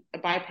be a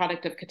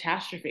byproduct of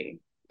catastrophe.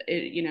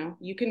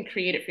 You can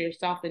create it for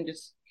yourself and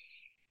just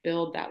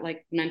build that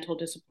like mental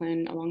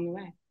discipline along the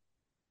way.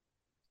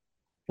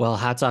 Well,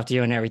 hats off to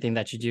you and everything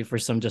that you do for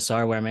some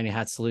Jasar Wear Many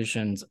Hats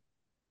solutions.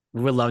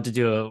 We would love to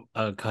do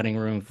a cutting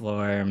room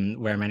floor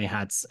Wear Many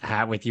Hats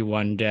hat with you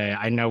one day.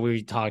 I know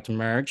we talked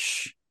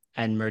merch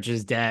and merch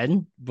is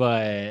dead,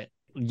 but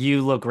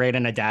you look great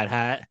in a dad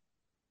hat.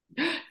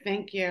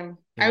 Thank you.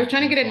 You look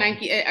beautiful.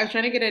 I was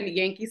trying to get a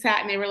Yankees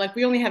hat, and they were like,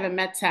 "We only have a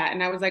Mets hat,"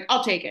 and I was like,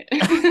 "I'll take it."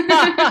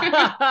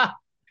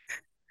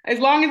 As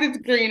long as it's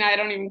green, I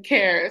don't even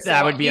care.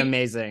 That So would be he,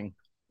 amazing.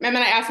 and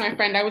then I asked my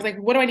friend, I was like,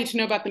 "What do I need to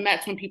know about the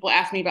Mets when people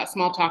ask me about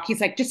small talk?"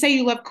 He's like, "Just say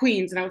you love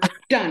Queens," and I was like,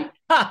 "Done."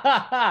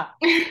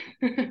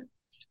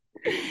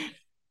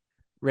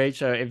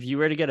 Rachel, if you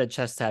were to get a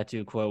chest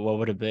tattoo quote, what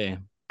would it be?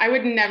 I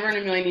would never in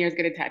a million years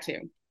get a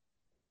tattoo.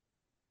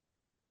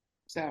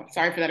 So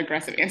sorry for that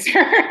aggressive answer.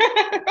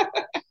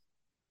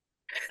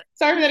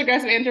 Sorry for that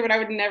aggressive answer, but I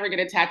would never get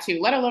a tattoo,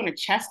 let alone a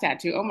chest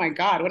tattoo. Oh my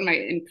God, what am I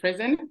in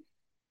prison?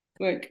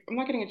 Like, I'm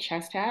not getting a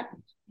chest tat.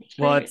 It's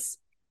Well, crazy. it's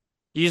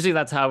usually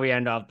that's how we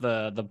end off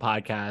the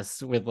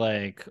podcast with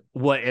like,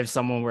 what if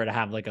someone were to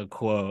have like a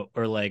quote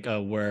or like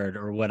a word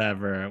or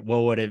whatever? What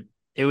would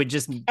it would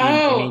just be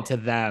meaning Oh, to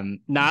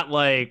them, not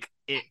like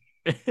it.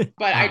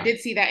 but I uh, did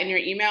see that in your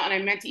email, and I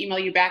meant to email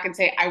you back and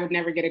say I would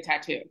never get a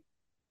tattoo.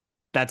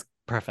 that's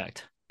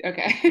perfect.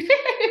 Okay.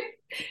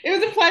 It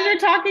was a pleasure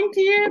talking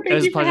to you. It Thank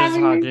was a you for pleasure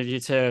having talking me. to you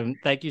too.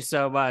 Thank you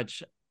so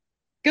much.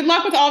 Good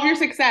luck with all of your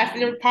success.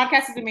 Your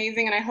podcast is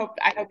amazing, and I hope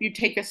you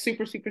take this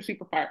super, super,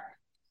 super far.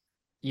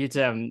 You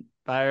too.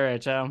 Bye,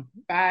 Rachel.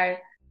 Bye.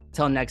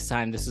 Till next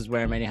time, this is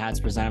Wear Many Hats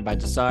presented by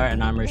Jasar,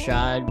 and I'm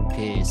Rashad.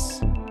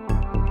 Peace.